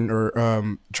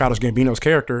 Childish Gambino's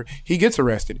character, he gets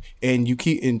arrested, and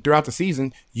throughout the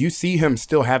season you see him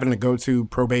still having to go to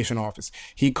probation office.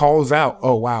 He calls out,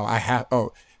 "Oh wow,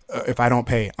 if I don't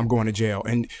pay, I'm going to jail."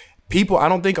 And I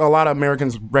don't think a lot of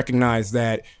Americans recognize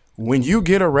that. When you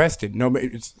get arrested,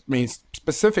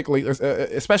 specifically,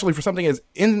 especially for something as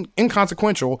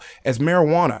inconsequential as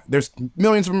marijuana, there's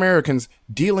millions of Americans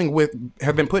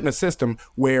have been put in a system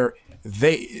where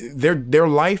their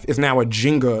life is now a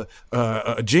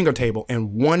Jenga table,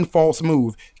 and one false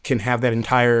move can have that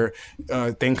entire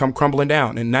thing come crumbling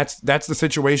down. And that's the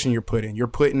situation you're put in. You're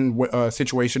put in a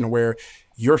situation where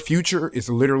your future is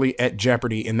literally at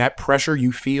jeopardy, and that pressure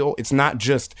you feel, it's not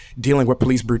just dealing with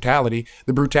police brutality.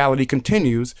 The brutality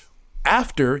continues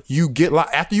after you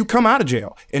come out of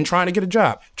jail and trying to get a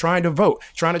job, trying to vote,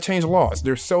 trying to change laws.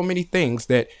 There's so many things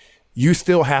that you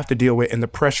still have to deal with, and the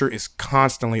pressure is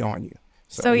constantly on you.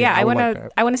 So yeah, I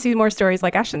want to see more stories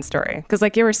like Ashton's story, because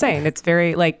you were saying, it's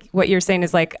very what you're saying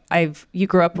is you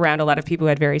grew up around a lot of people who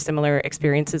had very similar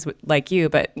experiences like you,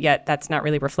 but yet that's not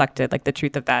really reflected. The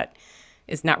truth of that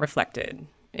is not reflected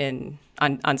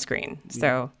on screen.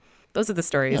 So those are the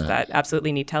stories that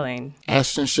absolutely need telling.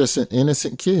 Ashton's just an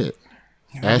innocent kid.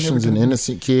 Ashton's an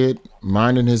innocent kid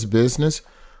minding his business,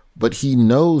 but he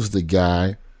knows the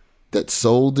guy that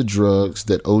sold the drugs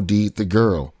that OD'd the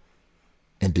girl.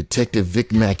 And Detective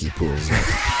Vic Mackey pulls up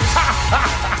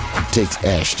and takes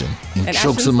Ashton and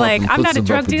chokes him up and puts I'm not a him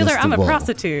drug up dealer, I'm a wall.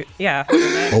 prostitute. Yeah.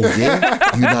 Oh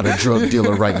yeah? You're not a drug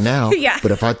dealer right now. Yeah.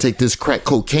 But if I take this crack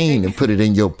cocaine and put it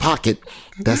in your pocket,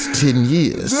 that's 10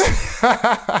 years.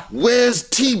 Where's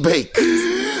T-Bake?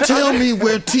 Tell me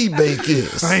where T-Bake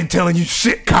is. I ain't telling you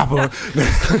shit, copper.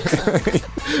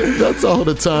 That's all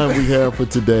the time we have for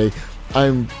today.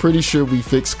 I'm pretty sure we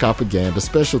fixed Copaganda.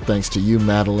 Special thanks to you,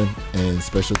 Madeline, and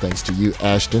special thanks to you,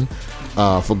 Ashton,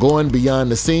 for going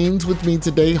beyond the scenes with me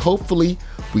today. Hopefully,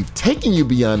 we've taken you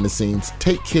beyond the scenes.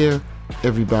 Take care,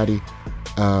 everybody.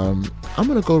 I'm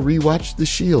going to go rewatch The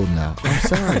Shield now. I'm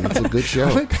sorry. It's a good show.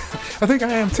 I think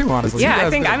I am too, honestly. Yeah, I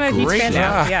think I'm a huge fan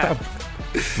now. Yeah.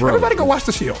 Everybody go watch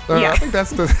The Shield. I think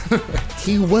that's the.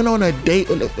 He went on a date.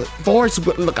 Forrest,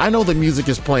 look, I know the music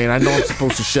is playing. I know I'm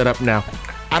supposed to shut up now.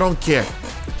 I don't care.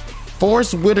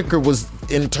 Forrest Whitaker was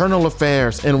internal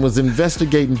affairs and was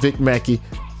investigating Vic Mackey.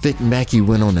 Vic Mackey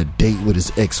went on a date with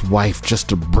his ex-wife just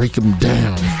to break him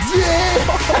down.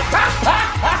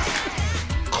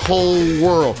 Cold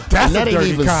world. That's and that a ain't dirty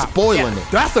even cop. spoiling it.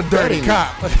 That's a dirty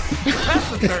cop.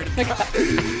 That's a dirty cop.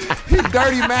 He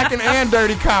dirty macking and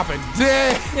dirty copping.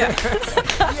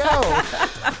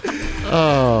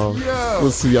 Yo.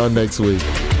 We'll see y'all next week.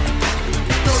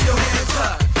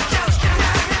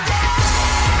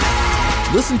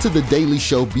 Listen to The Daily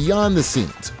Show Beyond the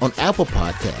Scenes on Apple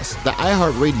Podcasts, the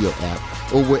iHeartRadio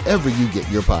app, or wherever you get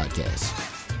your podcasts.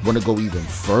 Want to go even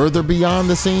further beyond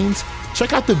the scenes?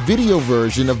 Check out the video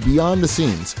version of Beyond the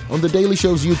Scenes on The Daily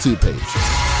Show's YouTube page.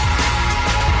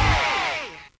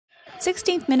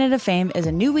 16th Minute of Fame is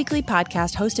a new weekly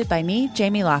podcast hosted by me,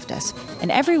 Jamie Loftus. And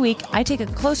every week, I take a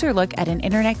closer look at an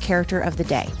internet character of the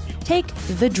day. Take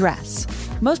the dress.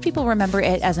 Most people remember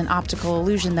it as an optical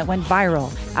illusion that went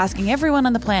viral, asking everyone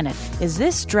on the planet, is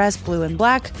this dress blue and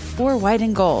black or white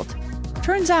and gold?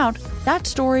 Turns out, that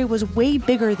story was way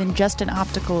bigger than just an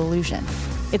optical illusion.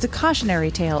 It's a cautionary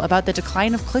tale about the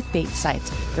decline of clickbait sites,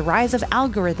 the rise of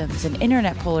algorithms and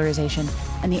internet polarization,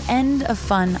 and the end of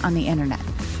fun on the internet.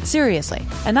 Seriously,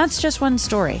 and that's just one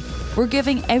story. We're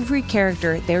giving every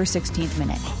character their 16th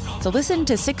minute. So listen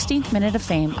to 16th Minute of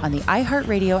Fame on the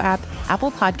iHeartRadio app,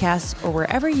 Apple Podcasts, or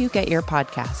wherever you get your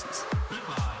podcasts.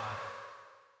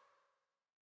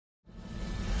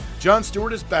 Jon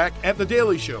Stewart is back at The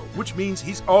Daily Show, which means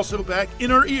he's also back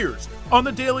in our ears on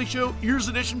The Daily Show Ears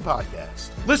Edition podcast.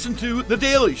 Listen to The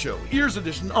Daily Show Ears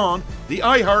Edition on the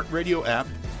iHeartRadio app,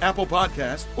 Apple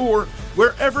Podcasts, or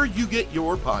wherever you get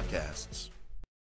your podcasts.